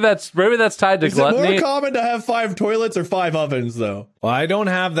 Maybe that's tied to gluttony. Is it more common to have 5 toilets or 5 ovens, though? Well, I don't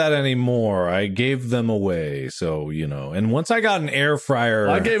have that anymore. I gave them away, so and once I got an air fryer,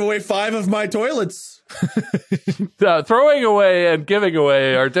 I gave away 5 of my toilets. Throwing away and giving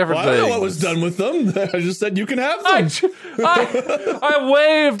away are different things. I don't know what was done with them. I just said you can have them. I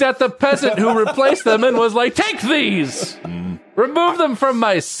waved at the peasant who replaced them and was like, "Take these." Remove them from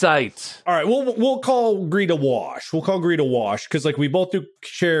my sight. All right, we'll call greed a wash. We'll call greed a wash because we both do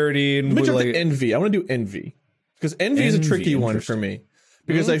charity and we like envy. I want to do envy because envy is a tricky one for me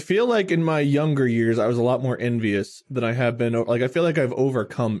because I feel like in my younger years I was a lot more envious than I have been. Like I feel like I've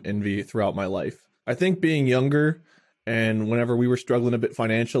overcome envy throughout my life. I think being younger and whenever we were struggling a bit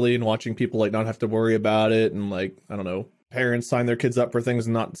financially and watching people not have to worry about it and I don't know, parents sign their kids up for things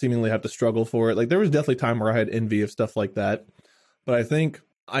and not seemingly have to struggle for it. There was definitely time where I had envy of stuff like that. But I think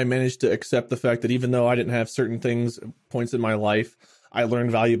I managed to accept the fact that even though I didn't have certain points in my life, I learned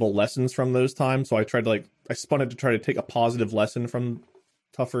valuable lessons from those times. So I tried to I spun it to try to take a positive lesson from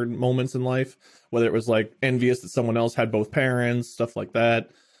tougher moments in life, whether it was envious that someone else had both parents, stuff like that.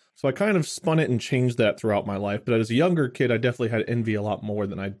 So I kind of spun it and changed that throughout my life. But as a younger kid, I definitely had envy a lot more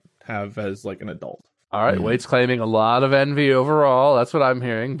than I have as an adult. All right, Wade's claiming a lot of envy overall. That's what I'm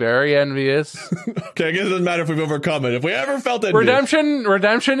hearing. Very envious. Okay, I guess it doesn't matter if we've overcome it. If we ever felt envious.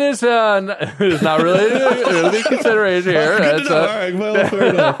 Redemption is not really consideration here. Good to know. All right, well, fair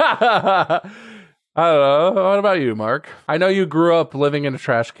enough. I don't know. What about you, Mark? I know you grew up living in a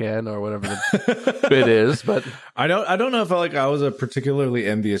trash can or whatever the bit is, but I don't know if I was a particularly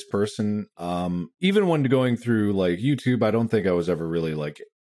envious person. Even when going through YouTube, I don't think I was ever really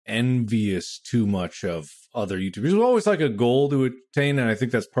envious too much of other YouTubers. It was always a goal to attain, and I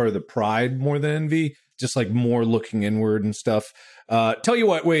think that's part of the pride more than envy, just more looking inward and stuff. Tell you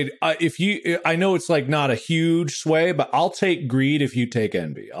what, Wade, I know it's not a huge sway, but I'll take greed if you take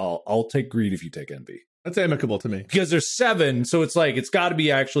envy. I'll take greed if you take envy. That's amicable to me. Because there's 7, so it's it's got to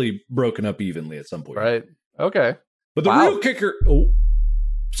be actually broken up evenly at some point. Right. Okay. But the Wow. real kicker.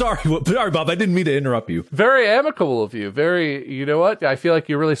 Sorry, Bob. I didn't mean to interrupt you. Very amicable of you. Very, you know what? I feel like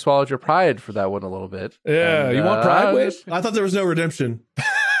you really swallowed your pride for that one a little bit. Yeah, And, you want pride, Wade? I thought there was no redemption.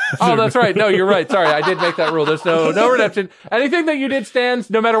 Oh, that's right. No, you're right. Sorry, I did make that rule. There's no redemption. Anything that you did stands,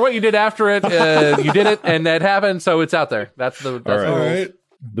 no matter what you did after it. You did it, and that happened, so it's out there. That's the right. the rules. All right.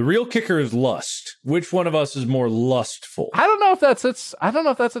 The real kicker is lust. Which one of us is more lustful? I don't know if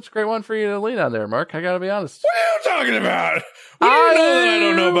that's such a great one for you to lean on there, Mark. I gotta be honest. What are you talking about? What do you know that I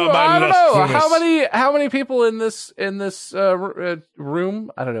don't know about my I don't know lustfulness? how many people in this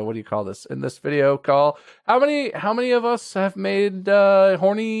room. I don't know, what do you call this, in this video call? How many of us have made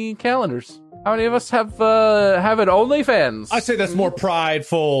horny calendars? How many of us have an OnlyFans? I say that's more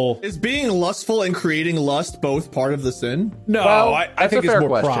prideful. Is being lustful and creating lust both part of the sin? No, Well, I that's think a it's fair more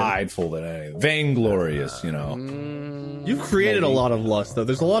question. prideful than anything. Vainglorious, you know. You've created a lot of lust, though.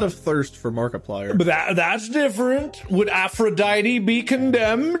 There's a lot of thirst for Markiplier. But that's different. Would Aphrodite be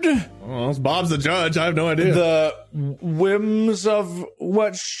condemned? Well, Bob's the judge. I have no idea. The whims of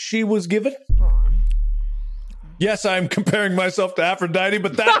what she was given? Yes, I'm comparing myself to Aphrodite,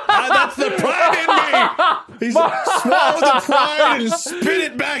 but that's the pride in me. He's swallow the pride and spit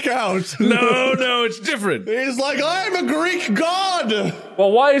it back out. No, it's different. He's like, I'm a Greek god.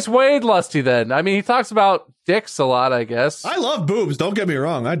 Well, why is Wade lusty then? I mean, he talks about dicks a lot, I guess. I love boobs. Don't get me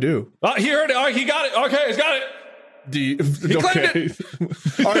wrong. I do. He heard it. Oh, he got it. Okay, he's got it. Okay.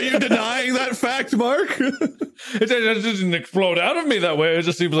 Are you denying that fact, Mark? It didn't explode out of me that way. It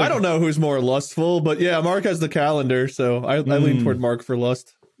just seems like I don't know who's more lustful, but yeah, Mark has the calendar, so I lean toward Mark for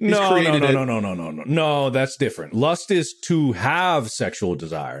lust. He's created it. No, that's different. Lust is to have sexual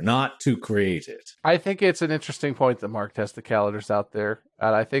desire, not to create it. I think it's an interesting point that Mark has the calendars out there,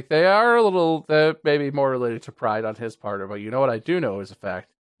 and I think they are a little maybe more related to pride on his part. But you know what I do know is a fact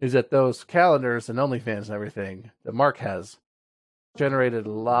is that those calendars and OnlyFans and everything that Mark has generated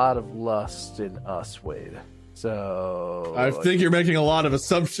a lot of lust in us, Wade. So I think you're making a lot of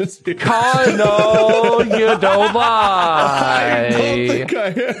assumptions here. no, you don't lie. I don't think I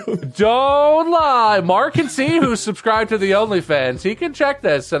am. Don't lie. Mark can see who's subscribed to the OnlyFans. He can check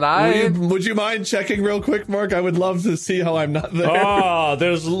this, and Would you mind checking real quick, Mark? I would love to see how I'm not there.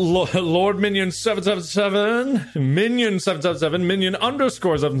 There's Lord Minion 777, Minion 777, Minion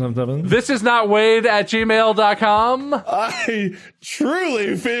underscore 777. This is not Wade at gmail.com. I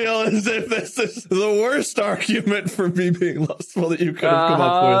truly feel as if this is the worst argument for me being lustful that you could have come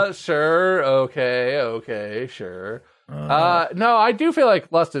up with. Sure. Okay. Sure. No, I do feel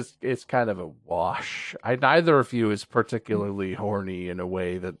like lust is kind of a wash. Neither of you is particularly horny in a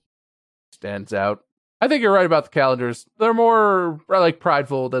way that stands out. I think you're right about the calendars. They're more like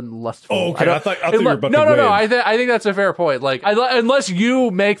prideful than lustful. Oh, okay. I thought you were about no. to I think that's a fair point. Like, unless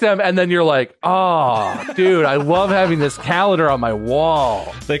you make them and then you're like, oh, dude, I love having this calendar on my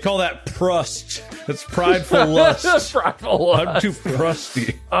wall. They call that prust. It's prideful lust. Prideful lust. I'm too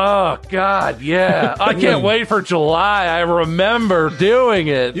prusty. Oh, God, yeah. I can't wait for July. I remember doing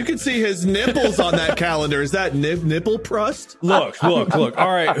it. You can see his nipples on that calendar. Is that nipple prust? Look. All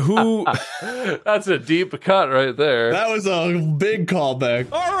right, who? That's a deep cut right there. That was a big callback.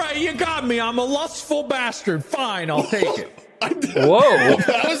 All right, you got me. I'm a lustful bastard. Fine, I'll take it. Whoa.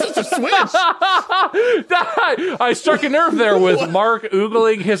 That was just a switch. I struck a nerve there with Mark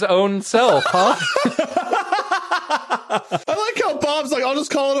oogling his own self, huh? I like how Bob's like, I'll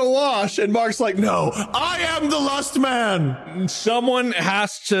just call it a wash. And Mark's like, no, I am the lust man. Someone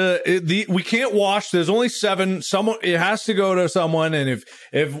has to. We can't wash. There's only 7. It has to go to someone. And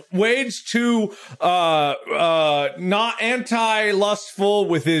if Wade's too not anti-lustful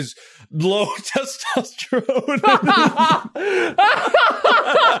with his low testosterone,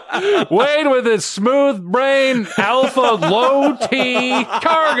 Wade with his smooth brain, alpha low T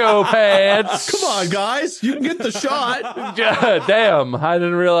cargo pants. Come on, guys. You can get the shot. Damn, I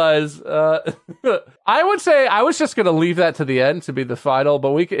didn't realize. I would say I was just going to leave that to the end to be the final,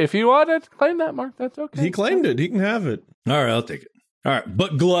 but if you want to claim that, Mark, that's okay. He claimed it. He can have it. all right, I'll take it. All right,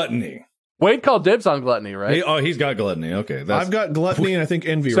 but gluttony. Wade called dibs on gluttony, right? He's got gluttony. Okay, I've got gluttony and I think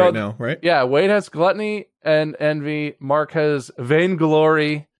envy So- right now, right? Yeah, Wade has gluttony and envy. Mark has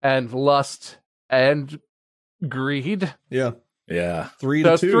vainglory and lust and greed. Yeah. yeah. 3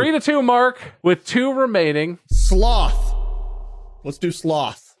 So to 2. 3-2, Mark, with 2 remaining. Sloth. Let's do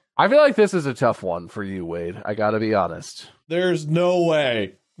sloth. I feel like this is a tough one for you, Wade. I gotta be honest. There's no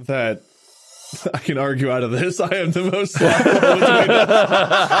way that I can argue out of this. I am the most slothful between us.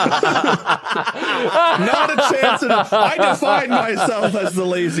 Not a chance. I define myself as the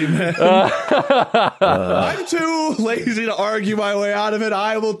lazy man. I'm too lazy to argue my way out of it.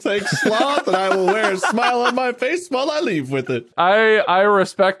 I will take sloth and I will wear a smile on my face while I leave with it. I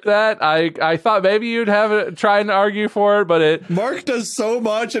respect that. I thought maybe you'd have it, try and argue for it, but Mark does so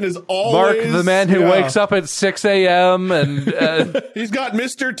much and is always Mark, the man who wakes up at 6 a.m. and he's got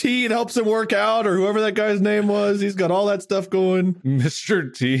Mr. T and helps him work out, or whoever that guy's name was. He's got all that stuff going.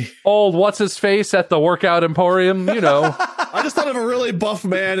 Mr. T. Old what's his face at the workout emporium, you know. I just thought of a really buff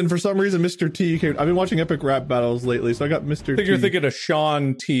man, and for some reason Mr. T came. I've been watching epic rap battles lately, so I got Mr. I think T. you're thinking of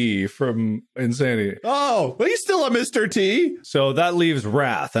Sean T from Insanity. Oh, but he's still a Mr. T. So that leaves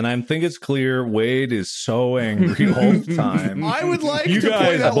Wrath, and I think it's clear Wade is so angry all the time. I would like You to guys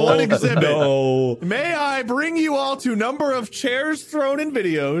point out one both exhibit. know. May I bring you all to number of chairs thrown in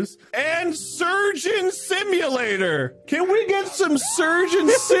videos and Surgeon Simulator? Can we get some Surgeon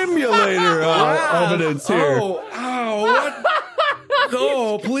Simulator evidence here? Ow, what?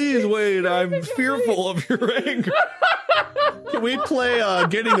 No, please, Wade. I'm fearful of your anger. Can we play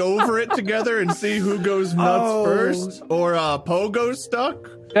Getting Over It together and see who goes nuts first? Or Pogo Stuck?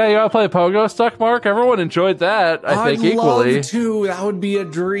 Yeah, you want to play Pogo Stuck, Mark? Everyone enjoyed that, I think, equally. I'd love to. That would be a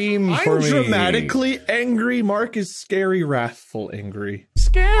dream for me. I'm dramatically angry. Mark is scary, wrathful, angry.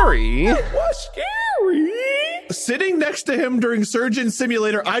 Scary? What's scary? Sitting next to him during Surgeon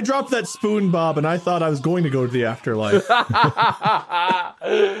Simulator, I dropped that spoon, Bob, and I thought I was going to go to the afterlife.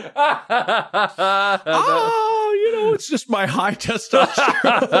 Oh, you know, it's just my high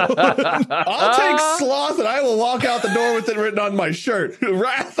testosterone. I'll take sloth and I will walk out the door with it written on my shirt.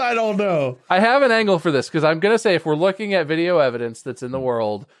 Wrath, I don't know. I have an angle for this, because I'm going to say if we're looking at video evidence that's in the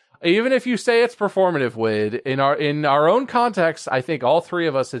world, even if you say it's performative, Wade, in our own context, I think all three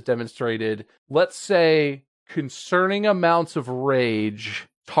of us have demonstrated, let's say, concerning amounts of rage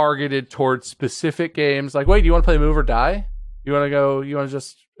targeted towards specific games. Like, wait, do you want to play Move or Die? You want to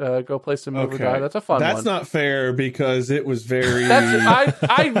just go play some Move or Die? That's a fun one. That's not fair because it was very...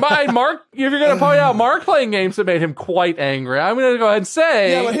 Mark, if you're going to point out Mark playing games that made him quite angry, I'm going to go ahead and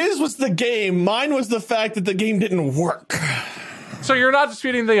say... Yeah, but his was the game. Mine was the fact that the game didn't work. So you're not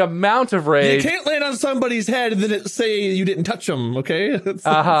disputing the amount of rage. You can't land on somebody's head and then say you didn't touch them, okay?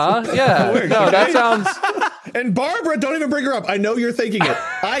 Yeah. Works, no, okay? that sounds... And Barbara, don't even bring her up. I know you're thinking it.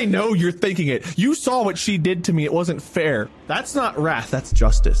 I know you're thinking it. You saw what she did to me. It wasn't fair. That's not wrath. That's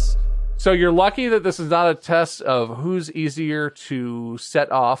justice. So you're lucky that this is not a test of who's easier to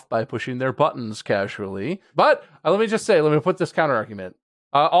set off by pushing their buttons casually. But let me put this counter argument.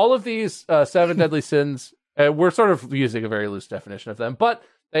 All of these 7 deadly sins, we're sort of using a very loose definition of them, but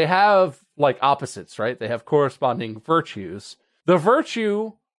they have like opposites, right? They have corresponding virtues. The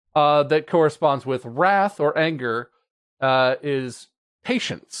virtue that corresponds with wrath or anger is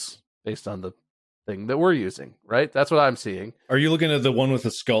patience, based on the thing that we're using, right? That's what I'm seeing. Are you looking at the one with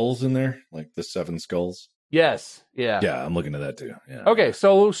the skulls in there? Like the 7 skulls? Yes. Yeah. Yeah, I'm looking at that too. Yeah. Okay,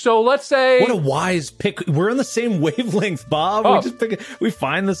 so let's say... What a wise pick. We're on the same wavelength, Bob. Oh. We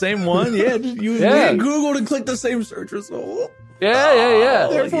find the same one. Yeah. We Yeah. Googled and clicked the same search result. Yeah.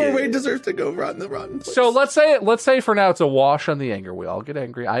 Therefore, Wade deserves to go run the run. So let's say for now it's a wash on the anger. We all get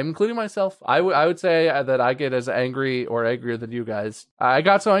angry. I'm including myself. I would say that I get as angry or angrier than you guys. I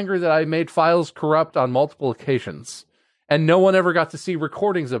got so angry that I made files corrupt on multiple occasions. And no one ever got to see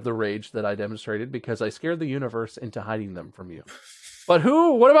recordings of the rage that I demonstrated because I scared the universe into hiding them from you. But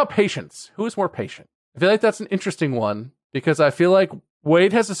what about patience? Who is more patient? I feel like that's an interesting one because I feel like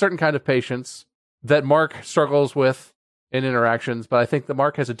Wade has a certain kind of patience that Mark struggles with in interactions, but I think that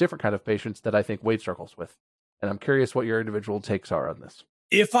Mark has a different kind of patience that I think Wade struggles with. And I'm curious what your individual takes are on this.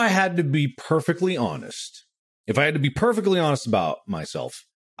 If I had to be perfectly honest about myself,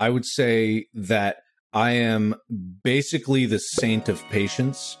 I would say that I am basically the saint of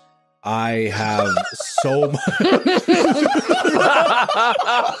patience. I have so much. I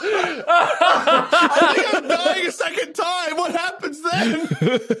think I'm dying a second time. What happens then?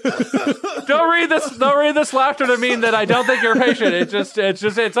 Don't read this laughter to mean that I don't think you're patient.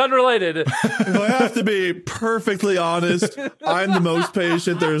 It's unrelated. If I have to be perfectly honest, I'm the most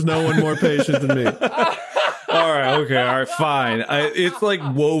patient. There's no one more patient than me. All right, fine. It's like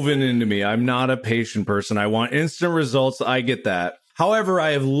woven into me. I'm not a patient person. I want instant results. I get that. However,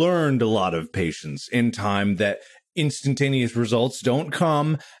 I have learned a lot of patience in time that instantaneous results don't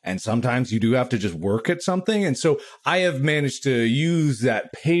come, and sometimes you do have to just work at something. And so I have managed to use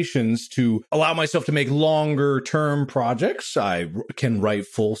that patience to allow myself to make longer term projects. I can write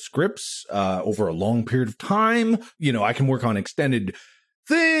full scripts over a long period of time. You know, I can work on extended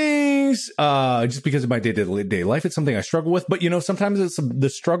things, just because of my day-to-day life. It's something I struggle with. But, sometimes it's the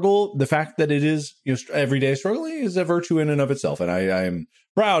struggle, the fact that it is, everyday struggling is a virtue in and of itself. And I am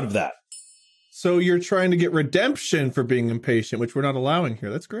proud of that. So you're trying to get redemption for being impatient, which we're not allowing here.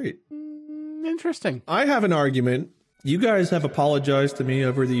 That's great. Interesting. I have an argument. You guys have apologized to me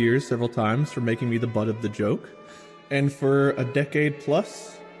over the years several times for making me the butt of the joke. And for a decade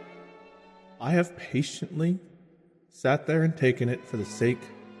plus, I have patiently sat there and taken it for the sake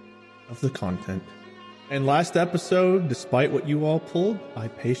of the content. And last episode, despite what you all pulled, I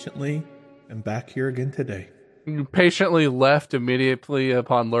patiently am back here again today. You patiently left immediately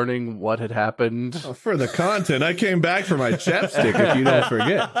upon learning what had happened. For the content, I came back for my chapstick, if you don't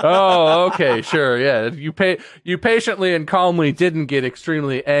forget. Oh, okay, sure, yeah. You patiently and calmly didn't get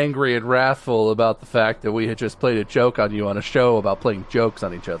extremely angry and wrathful about the fact that we had just played a joke on you on a show about playing jokes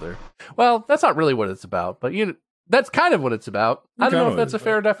on each other. Well, that's not really what it's about, but that's kind of what it's about. I don't know if that's a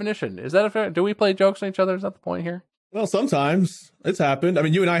fair definition. Is that a fair? Do we play jokes on each other? Is that the point here? Well, sometimes it's happened. I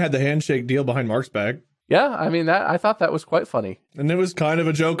mean, you and I had the handshake deal behind Mark's back. Yeah, I mean, I thought that was quite funny. And it was kind of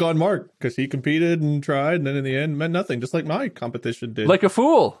a joke on Mark because he competed and tried, and then in the end meant nothing, just like my competition did. Like a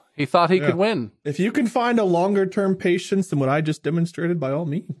fool. He thought he could win. If you can find a longer-term patience than what I just demonstrated, by all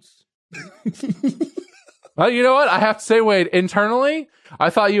means. Well, you know what? I have to say, Wade, internally, I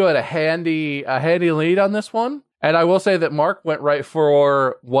thought you had a handy lead on this one. And I will say that Mark went right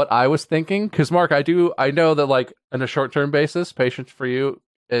for what I was thinking. Because, Mark, I know that, like, on a short-term basis, patience for you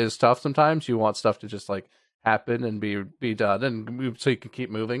is tough sometimes. You want stuff to just like happen and be done and move so you can keep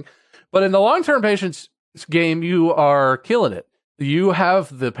moving. But in the long-term patience game, you are killing it. You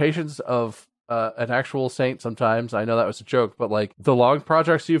have the patience of an actual saint sometimes. I know that was a joke, but like the long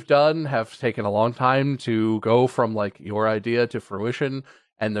projects you've done have taken a long time to go from like your idea to fruition.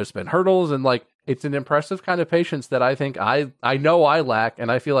 And there's been hurdles, and like it's an impressive kind of patience that I think I know I lack.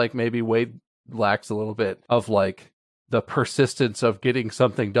 And I feel like maybe Wade lacks a little bit of like the persistence of getting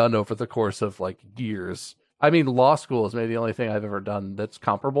something done over the course of like years. I mean, law school is maybe the only thing I've ever done that's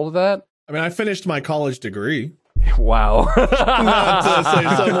comparable to that. I mean, I finished my college degree. Wow. Not to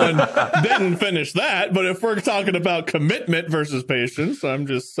say someone didn't finish that, but if we're talking about commitment versus patience, I'm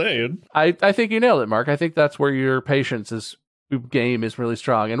just saying. I think you nailed it, Mark. I think that's where your patience game is really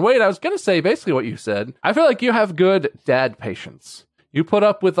strong. And wait, I was going to say basically what you said. I feel like you have good dad patience. You put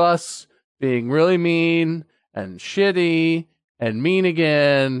up with us being really mean and shitty and mean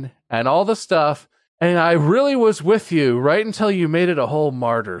again and all the stuff. And I really was with you right until you made it a whole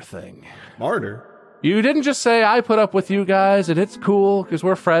martyr thing. Martyr? You didn't just say, I put up with you guys and it's cool because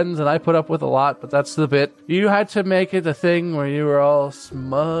we're friends and I put up with a lot, but that's the bit. You had to make it a thing where you were all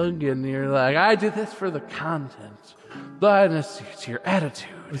smug and you're like, I did this for the content. But it's your attitude.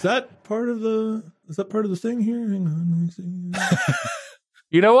 Is that part of the thing here? Hang on, let me see.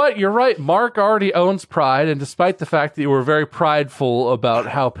 You know what? You're right. Mark already owns pride, and despite the fact that you were very prideful about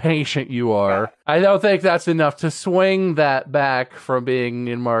how patient you are, I don't think that's enough to swing that back from being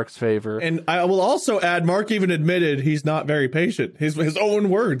in Mark's favor. And I will also add, Mark even admitted he's not very patient. His own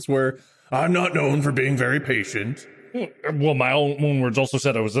words were, I'm not known for being very patient. Well, my own words also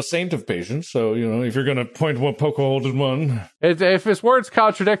said I was a saint of patience. So, if you're going to poke a hole in one. If his words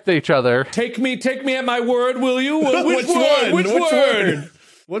contradict each other. Take me at my word, will you? Which word?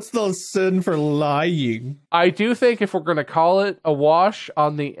 What's the sin for lying? I do think if we're going to call it a wash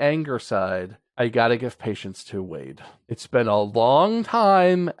on the anger side, I got to give patience to Wade. It's been a long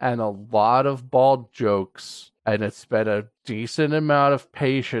time and a lot of bald jokes, and it's been a decent amount of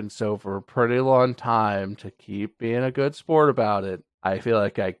patience over a pretty long time to keep being a good sport about it. I feel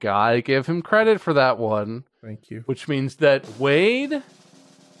like I got to give him credit for that one. Thank you. Which means that Wade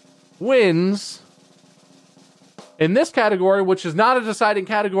wins in this category, which is not a deciding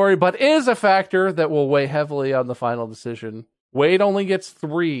category, but is a factor that will weigh heavily on the final decision. Wade only gets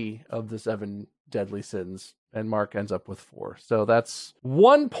 3 of the 7 deadly sins, and Mark ends up with 4. So that's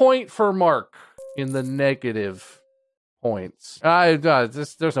 1 point for Mark in the negative points.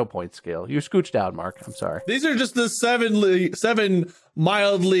 There's no point scale. You scooched down, Mark. I'm sorry. These are just the 7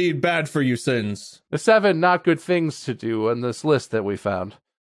 mildly bad for you sins. The 7 not good things to do on this list that we found.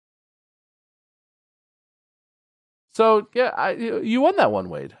 So, yeah, you won that one,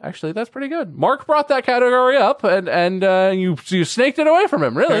 Wade. Actually, that's pretty good. Mark brought that category up, and you snaked it away from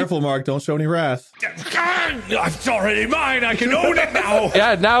him, really. Careful, Mark. Don't show any wrath. It's already mine. I can own it now.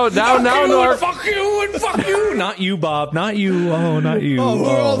 Yeah, now, Mark. Fuck you and fuck you. Not you, Bob. Not you. Oh, not you. Oh, who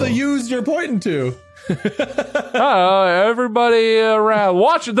are all the yous you're pointing to? Everybody around.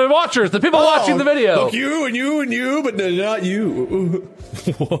 The watchers, the people watching the video. Look, you and you and you, but not you.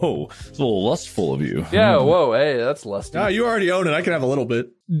 Whoa, it's a little lustful of you. Yeah, whoa, hey, that's lusty. Ah, you already own it. I can have a little bit.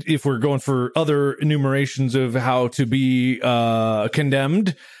 If we're going for other enumerations of how to be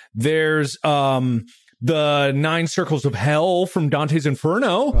condemned, there's the 9 circles of hell from Dante's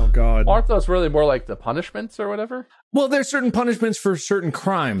Inferno. Oh, God. Aren't those really more like the punishments or whatever? Well, there's certain punishments for certain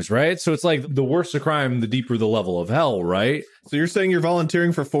crimes, right? So it's like the worse the crime, the deeper the level of hell, right? So you're saying you're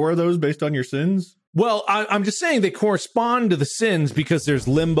volunteering for 4 of those based on your sins? Well, I'm just saying they correspond to the sins because there's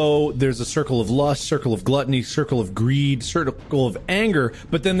limbo, there's a circle of lust, circle of gluttony, circle of greed, circle of anger,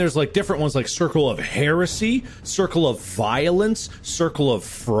 but then there's like different ones like circle of heresy, circle of violence, circle of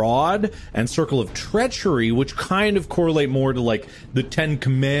fraud, and circle of treachery, which kind of correlate more to like the 10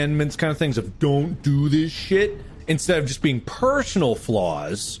 Commandments kind of things of don't do this shit instead of just being personal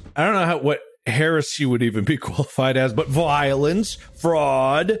flaws. I don't know what heresy would even be qualified as, but violence,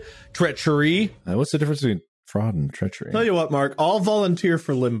 fraud, treachery. What's the difference between fraud and treachery? Tell you what, Mark, I'll volunteer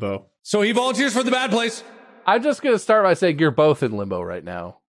for limbo. So he volunteers for the bad place. I'm just going to start by saying you're both in limbo right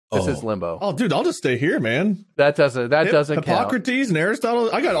now. This is limbo. Oh, dude, I'll just stay here, man. That doesn't count. Hippocrates and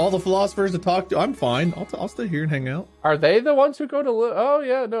Aristotle. I got all the philosophers to talk to. I'm fine. I'll stay here and hang out. Are they the ones who go to oh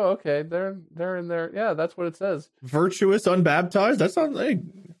yeah, no, okay. They're in there. Yeah, that's what it says. Virtuous, unbaptized. That sounds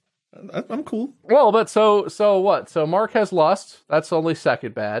I'm cool. Well, but so what? So Mark has lust. That's only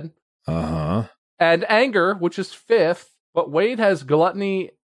second bad. Uh-huh. And anger, which is 5th. But Wade has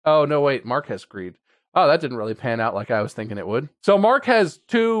gluttony. Oh, no, wait. Mark has greed. Oh, that didn't really pan out like I was thinking it would. So Mark has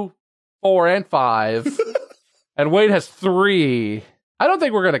 2, 4, and 5. And Wade has 3. I don't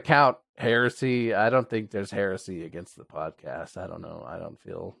think we're going to count heresy. I don't think there's heresy against the podcast. I don't know. I don't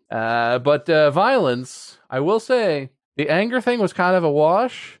feel. But violence, I will say, the anger thing was kind of a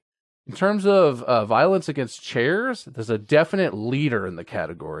wash. In terms of violence against chairs, there's a definite leader in the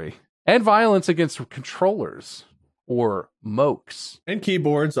category. And violence against controllers or mokes. And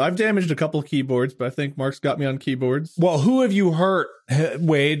keyboards. I've damaged a couple of keyboards, but I think Mark's got me on keyboards. Well, who have you hurt,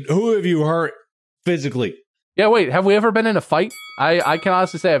 Wade? Who have you hurt physically? Yeah, wait, have we ever been in a fight? I can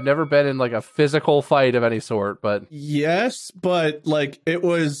honestly say I've never been in like a physical fight of any sort, but... Yes, but like it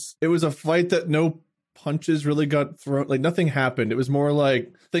was a fight that no punches really got thrown, like nothing happened. It was more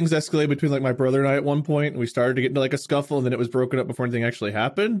like things escalated between like my brother and I at one point, and we started to get into like a scuffle, and then it was broken up before anything actually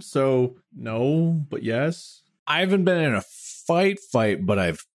happened. So no, but yes. I haven't been in a fight, but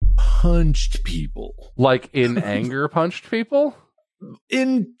I've punched people. Like in anger punched people?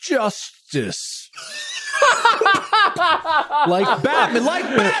 Injustice. like Batman.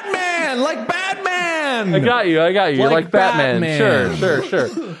 I got you. Like Batman. Sure.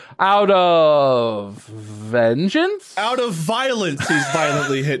 Out of vengeance? Out of violence, he's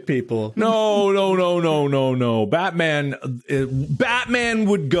violently hit people. No. Batman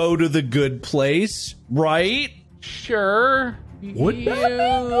would go to the good place, right? Sure. Would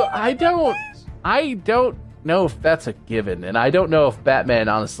Batman? I don't know if that's a given, and I don't know if Batman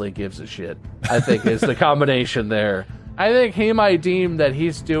honestly gives a shit. I think is the combination there. I think he might deem that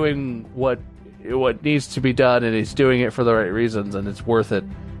he's doing what needs to be done, and he's doing it for the right reasons, and it's worth it,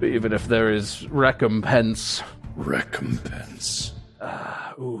 even if there is recompense.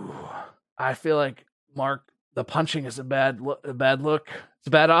 I feel like, Mark, the punching is a bad look. It's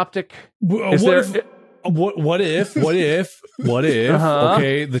a bad optic. What if? Uh-huh.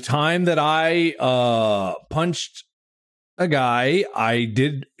 Okay, the time that I punched a guy, I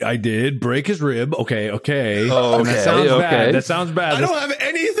did break his rib. Okay. Oh, And that sounds bad. That sounds bad. I don't have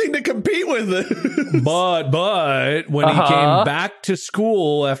anything to compete with it. But when he came back to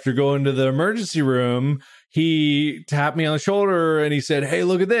school after going to the emergency room, he tapped me on the shoulder and he said, "Hey,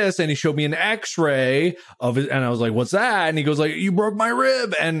 look at this." And he showed me an x-ray of it. And I was like, "What's that?" And he goes like, "You broke my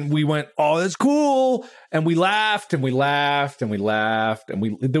rib." And we went, "Oh, that's cool." And we laughed and we laughed and we laughed.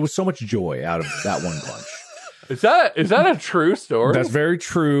 And there was so much joy out of that one punch. Is that a true story? That's very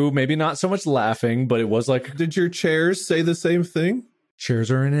true. Maybe not so much laughing, but it was like... Did your chairs say the same thing?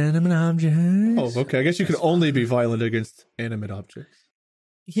 Chairs are inanimate objects. Oh, okay. I guess you can only be violent against animate objects.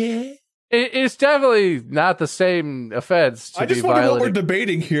 Yeah. It's definitely not the same offense to I just be wonder violent. what we're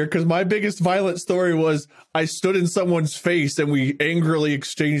debating here, because my biggest violent story was I stood in someone's face and we angrily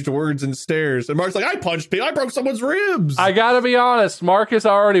exchanged words and stares. And Mark's like, "I punched people. I broke someone's ribs." I gotta be honest, Mark is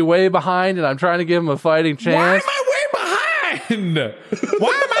already way behind, and I'm trying to give him a fighting Why chance. am I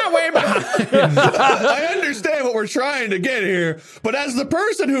way behind? I understand what we're trying to get here, but as the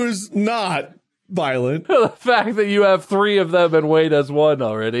person who's not violent, The fact that you have 3 of them and Wade has 1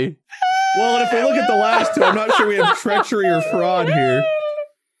 already. well, and if we look at the last 2, I'm not sure we have treachery or fraud here.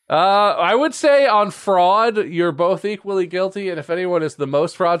 I would say on fraud, you're both equally guilty, and if anyone is the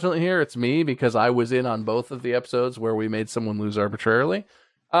most fraudulent here, it's me, because I was in on both of the episodes where we made someone lose arbitrarily.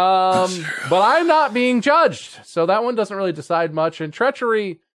 But I'm not being judged, so that one doesn't really decide much. And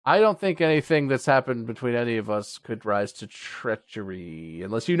treachery, I don't think anything that's happened between any of us could rise to treachery,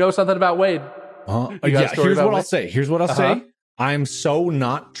 unless you know something about Wade. Here's what I'll say. I'm so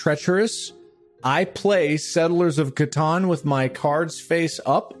not treacherous. I play Settlers of Catan with my cards face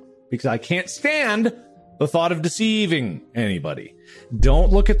up because I can't stand the thought of deceiving anybody.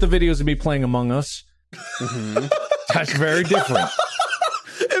 Don't look at the videos of me playing Among Us. That's very different.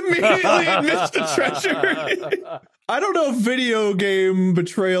 Immediately admits to treachery. I don't know if video game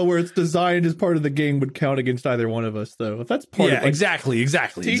betrayal where it's designed as part of the game would count against either one of us, though. If that's part of exactly.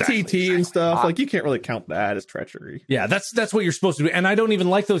 TTT and stuff, like you can't really count that as treachery. Yeah, that's what you're supposed to do. And I don't even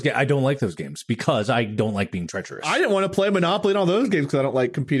like those games. I don't like those games because I don't like being treacherous. I didn't want to play Monopoly and all those games because I don't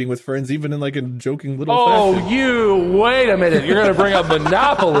like competing with friends, even in like a joking little fashion. Wait a minute. You're going to bring up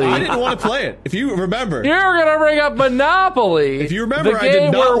Monopoly. I didn't want to play it. If you remember. You're going to bring up Monopoly. If you remember, I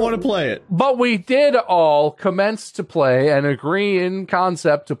did not want to play it. But we did all commence to play and agree in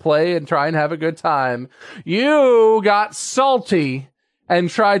concept to play and try and have a good time. You got salty and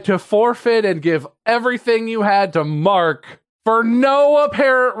tried to forfeit and give everything you had to Mark for no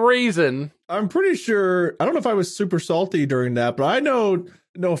apparent reason. I'm pretty sure, I don't know if I was super salty during that, but I know,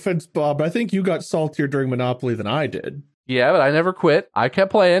 no offense, Bob, but I think you got saltier during Monopoly than I did. Yeah, but I never quit. I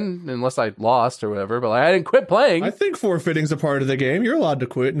kept playing unless I lost or whatever, but I didn't quit playing. I think forfeiting's a part of the game. You're allowed to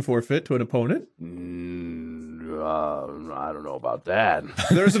quit and forfeit to an opponent. I don't know about that.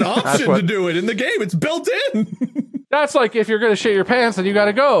 There's an option to do it in the game. It's built in. That's like if you're going to shit your pants and you got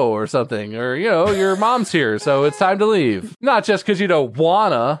to go or something, or, you know, your mom's here, so it's time to leave. Not just because you don't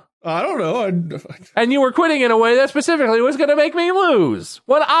wanna. I don't know. And you were quitting in a way that specifically was going to make me lose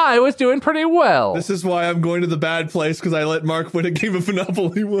when I was doing pretty well. This is why I'm going to the bad place, because I let Mark win a game of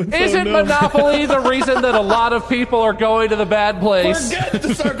Monopoly once. Isn't Monopoly the reason that a lot of people are going to the bad place? Forget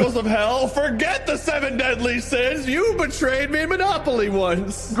the circles of hell. Forget the 7 deadly sins. You betrayed me in Monopoly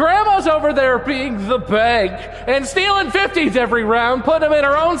once. Grandma's over there being the bank and stealing 50s every round, putting them in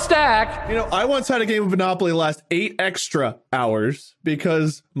her own stack. You know, I once had a game of Monopoly last 8 extra hours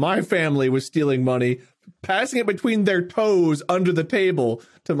because my family was stealing money, passing it between their toes under the table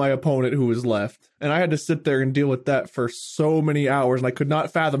to my opponent who was left. And I had to sit there and deal with that for so many hours, and I could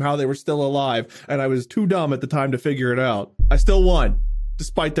not fathom how they were still alive, and I was too dumb at the time to figure it out. I still won,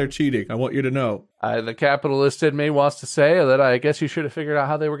 despite their cheating. I want you to know. The capitalist in me wants to say that I guess you should have figured out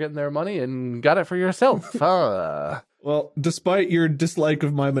how they were getting their money and got it for yourself. Well, despite your dislike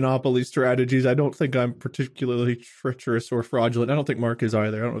of my Monopoly strategies, I don't think I'm particularly treacherous or fraudulent. I don't think Mark is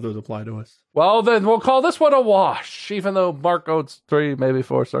either. I don't know if those apply to us. Well, then we'll call this one a wash, even though Mark owes 3, maybe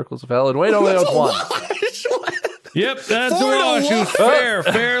 4 circles of hell, and Wade only owes 1. Yep, that's a wash. It was fair.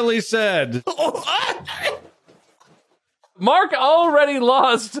 Fairly said. Mark already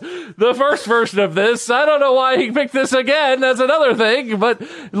lost the first version of this. I don't know why he picked this again. That's another thing. But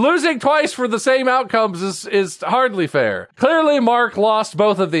losing twice for the same outcomes is hardly fair. Clearly, Mark lost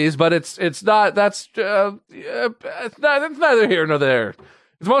both of these, but it's not. That's it's neither here nor there.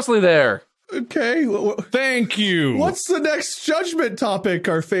 It's mostly there. Okay. Thank you. What's the next judgment topic?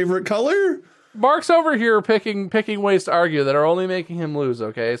 Our favorite color? Mark's over here picking ways to argue that are only making him lose.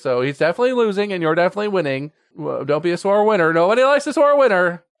 Okay, so he's definitely losing, and you're definitely winning. Well, don't be a sore winner. Nobody likes a sore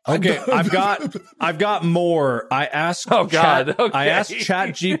winner. Okay, I've got more. I asked I asked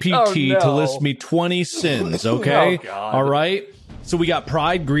ChatGPT to list me 20 sins, okay? All right? So we got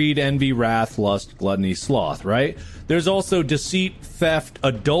pride, greed, envy, wrath, lust, gluttony, sloth, right? There's also deceit, theft,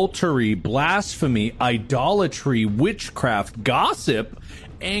 adultery, blasphemy, idolatry, witchcraft, gossip,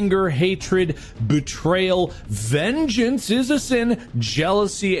 anger, hatred, betrayal, vengeance is a sin,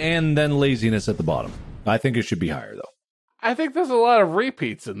 jealousy, and then laziness at the bottom. I think it should be higher, though. I think there's a lot of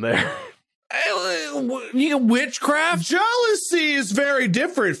repeats in there. Witchcraft? Jealousy is very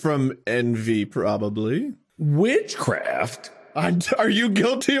different from envy, probably. Witchcraft? Are you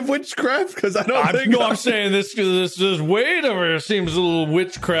guilty of witchcraft? Because I don't think I'm saying this because this Wade over here seems a little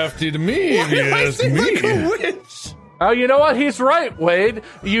witchcrafty to me. Why do I seem like a witch? Oh, you know what? He's right, Wade.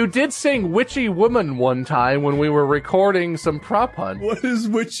 You did sing Witchy Woman one time when we were recording some prop hunt. What is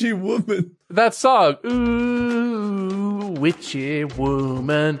Witchy Woman? That song. Ooh, witchy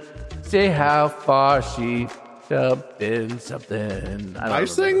woman, say how far she something. I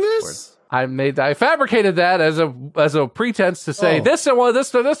sang this? I fabricated that as a pretense to say this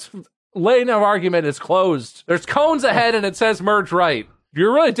lane of argument is closed. There's cones ahead and it says merge right.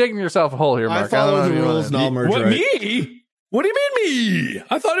 You're really digging yourself a hole here, Mark. I follow the rules and I'll merge right. Me? What do you mean me?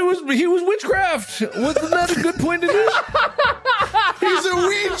 I thought he was witchcraft. Wasn't that a good point to do? He's a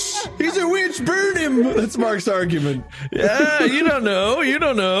witch. He's a witch. Burn him. That's Mark's argument. Yeah, you don't know. You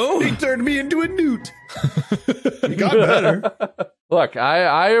don't know. He turned me into a newt. He got better. Look,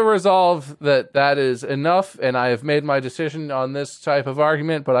 I resolve that is enough, and I have made my decision on this type of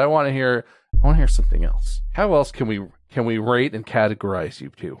argument. But I want to hear something else. How else can we rate and categorize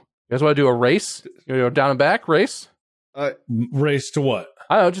you two? You guys want to do a race? You know, down and back race. Race to what?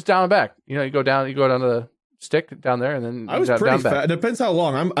 I don't know, just down and back. You know, you go down the stick down there, and then I was pretty fast. It depends how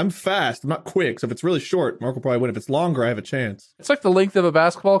long. I'm fast. I'm not quick. So if it's really short, Mark will probably win. If it's longer, I have a chance. It's like the length of a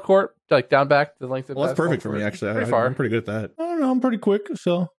basketball court, like down back the length of. Well, that's perfect for me, actually. I'm pretty good at that. I don't know. I'm pretty quick,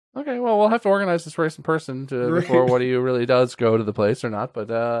 so. Okay, well, we'll have to organize this race in person before one of you really does go to the place or not. But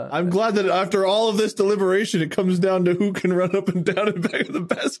I'm glad that after all of this deliberation, it comes down to who can run up and down and back of the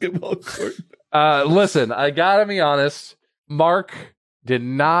basketball court. Listen, I gotta be honest. Mark did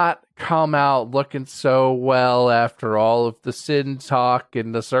not come out looking so well after all of the sin talk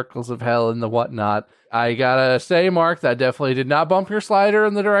and the circles of hell and the whatnot. I gotta say, Mark, that definitely did not bump your slider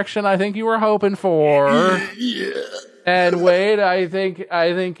in the direction I think you were hoping for. Yeah. And Wade, I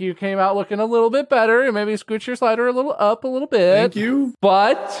think you came out looking a little bit better. And maybe scoot your slider a little up a little bit. Thank you.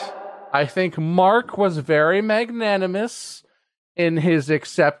 But I think Mark was very magnanimous in his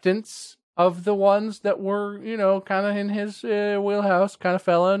acceptance of the ones that were, you know, kind of in his wheelhouse, kind of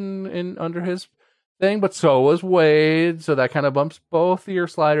fell in under his thing. But so was Wade. So that kind of bumps both of your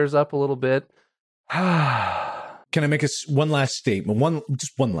sliders up a little bit. Can I make one last statement?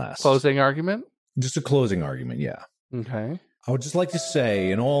 Just one last. Closing argument? Just a closing argument, yeah. Okay. I would just like to say,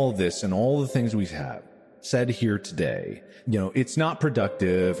 in all this and all the things we have said here today, you know, it's not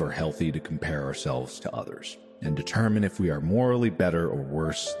productive or healthy to compare ourselves to others and determine if we are morally better or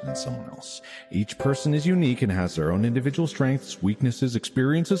worse than someone else. Each person is unique and has their own individual strengths, weaknesses,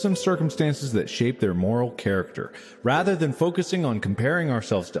 experiences, and circumstances that shape their moral character. Rather than focusing on comparing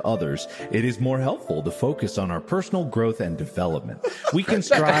ourselves to others, it is more helpful to focus on our personal growth and development. We can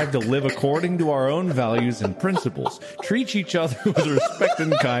strive to live according to our own values and principles, treat each other with respect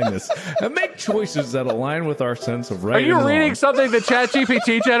and kindness, and make choices that align with our sense of right and wrong. Are you reading something that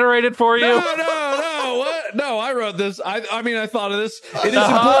ChatGPT generated for you? No, what? No, I wrote this. I mean, I thought of this. It is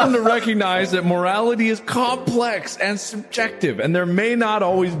important to recognize that morality is complex and subjective, and there may not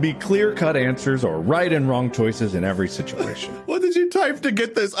always be clear-cut answers or right and wrong choices in every situation. What did you type to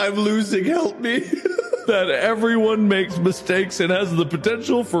get this? I'm losing. Help me. That everyone makes mistakes and has the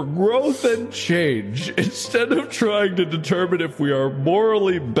potential for growth and change. Instead of trying to determine if we are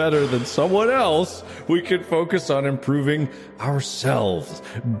morally better than someone else, we can focus on improving ourselves,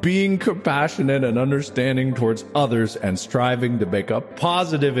 being compassionate and understanding towards others, and striving to make a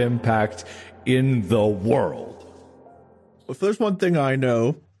positive impact in the world. If there's one thing I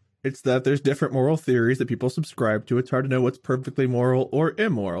know, it's that there's different moral theories that people subscribe to. It's hard to know what's perfectly moral or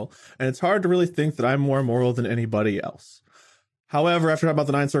immoral. And it's hard to really think that I'm more moral than anybody else. However, after talking about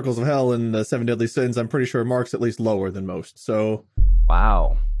the 9 circles of hell and the 7 deadly sins, I'm pretty sure Mark's at least lower than most. So,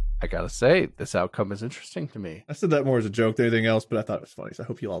 wow. I gotta say, this outcome is interesting to me. I said that more as a joke than anything else, but I thought it was funny, so I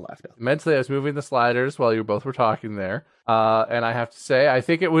hope you all laughed out. Mentally, I was moving the sliders while you both were talking there. And I have to say, I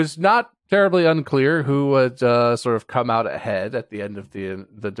think it was not terribly unclear who would sort of come out ahead at the end of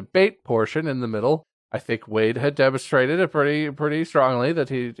the debate portion in the middle. I think Wade had demonstrated it pretty strongly that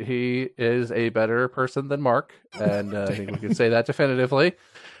he is a better person than Mark, and I think we can say that definitively.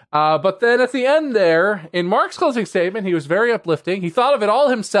 But then at the end there, in Mark's closing statement, he was very uplifting. He thought of it all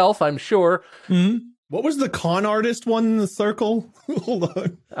himself, I'm sure. Mm-hmm. What was the con artist one in the circle? Hold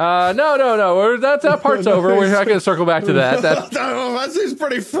on. No. That part's over. We're not going to circle back to that. That seems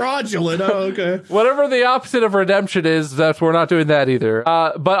pretty fraudulent. Oh, okay. Whatever the opposite of redemption is, we're not doing that either.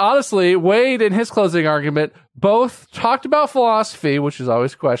 But honestly, Wade, in his closing argument, both talked about philosophy, which is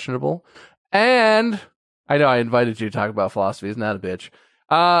always questionable, and I know I invited you to talk about philosophy. Isn't that a bitch?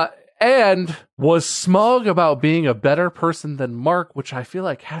 And was smug about being a better person than Mark, which I feel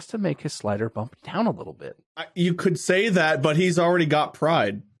like has to make his slider bump down a little bit. You could say that, but he's already got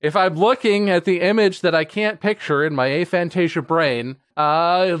pride. If I'm looking at the image that I can't picture in my aphantasia brain,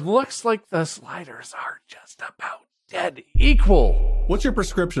 it looks like the sliders are just about dead equal. What's your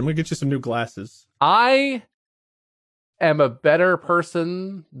prescription? We'll get you some new glasses. I am a better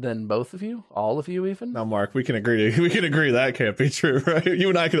person than both of you, all of you even. Now, Mark, we can agree that can't be true, right? You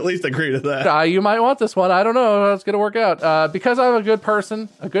and I can at least agree to that. You might want this one. I don't know how it's going to work out. Because I'm a good person,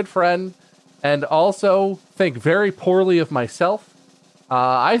 a good friend, and also think very poorly of myself,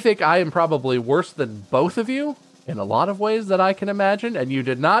 I think I am probably worse than both of you in a lot of ways that I can imagine, and you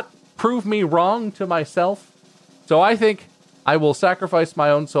did not prove me wrong to myself. So I think I will sacrifice my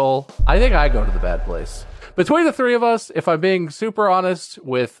own soul. I think I go to the bad place. Between the three of us, if I'm being super honest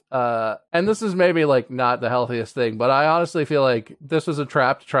with, and this is maybe like not the healthiest thing, but I honestly feel like this was a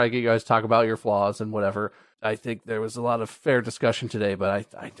trap to try to get you guys to talk about your flaws and whatever. I think there was a lot of fair discussion today, but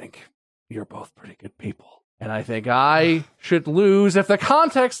I think you're both pretty good people. And I think I should lose if the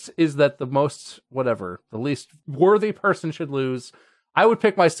context is that the least worthy person should lose. I would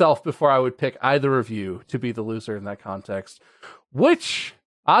pick myself before I would pick either of you to be the loser in that context, which,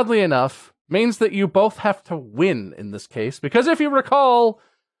 oddly enough, means that you both have to win in this case, because if you recall,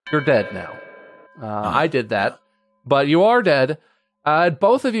 you're dead now. I did that, but you are dead.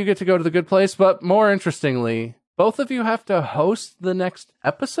 Both of you get to go to the good place, but more interestingly, both of you have to host the next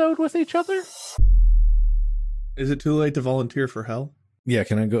episode with each other? Is it too late to volunteer for hell? Yeah,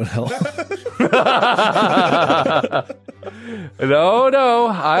 can I go to hell? No,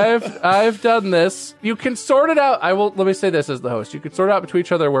 I've done this. You can sort it out. Let me say this as the host. You can sort it out between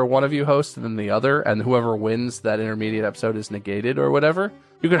each other where one of you hosts and then the other, and whoever wins that intermediate episode is negated or whatever.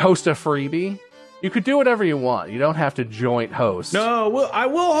 You could host a freebie. You could do whatever you want. You don't have to joint host. No, I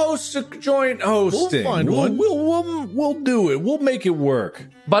will host a joint hosting. We'll find one. We'll do it. We'll make it work.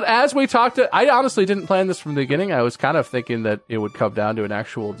 But as we talked, I honestly didn't plan this from the beginning. I was kind of thinking that it would come down to an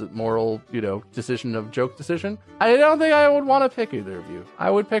actual moral, decision of joke decision. I don't think I would want to pick either of you.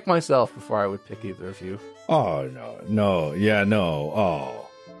 I would pick myself before I would pick either of you. Oh, no. Yeah, no. Oh.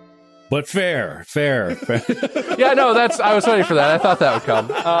 But fair. Yeah, no, I was waiting for that. I thought that would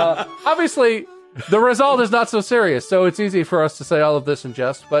come. Obviously, the result is not so serious, so it's easy for us to say all of this in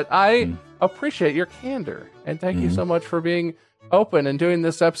jest, but I appreciate your candor, and thank you so much for being open and doing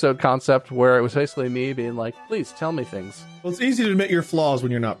this episode concept where it was basically me being like, please tell me things. Well, it's easy to admit your flaws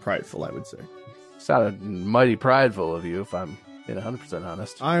when you're not prideful, I would say. Sounded mighty prideful of you, if I'm being 100%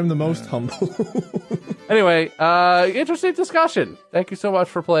 honest. I am the most humble. Anyway, interesting discussion. Thank you so much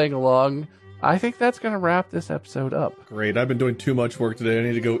for playing along. I think that's going to wrap this episode up. Great. I've been doing too much work today. I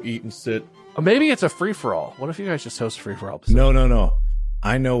need to go eat and sit. Maybe it's a free-for-all. What if you guys just host a free-for-all episode? No.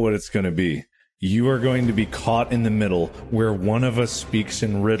 I know what it's going to be. You are going to be caught in the middle where one of us speaks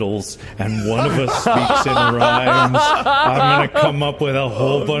in riddles and one of us speaks in rhymes. I'm going to come up with a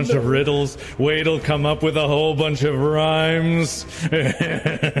whole bunch of riddles. Wade'll come up with a whole bunch of rhymes.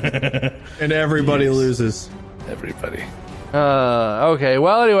 And everybody loses. Everybody. Okay.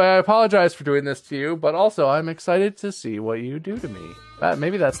 Well, anyway, I apologize for doing this to you, but also I'm excited to see what you do to me.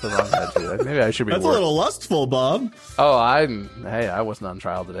 Maybe that's the wrong attitude. Maybe I should be. That's a little lustful, Bob. Oh, I wasn't on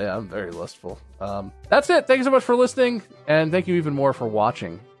trial today. I'm very lustful. That's it. Thank you so much for listening, and thank you even more for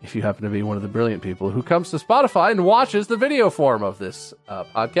watching. If you happen to be one of the brilliant people who comes to Spotify and watches the video form of this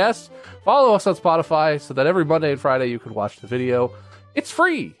podcast, follow us on Spotify so that every Monday and Friday you can watch the video. It's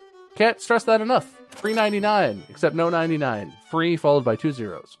free. Can't stress that enough. $3.99, except no 99. Free followed by 2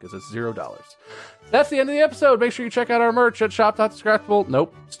 zeros because it's $0. That's the end of the episode. Make sure you check out our merch at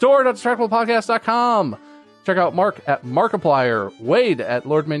store.distractablepodcast.com. Check out Mark at Markiplier, Wade at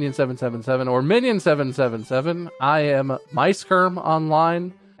LordMinion777 or Minion777. I am MySkerm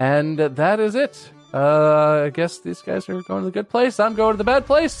online, and that is it. I guess these guys are going to the good place. I'm going to the bad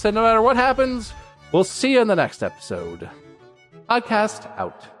place, and no matter what happens, we'll see you in the next episode. Podcast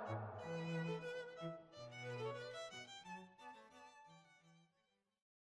out.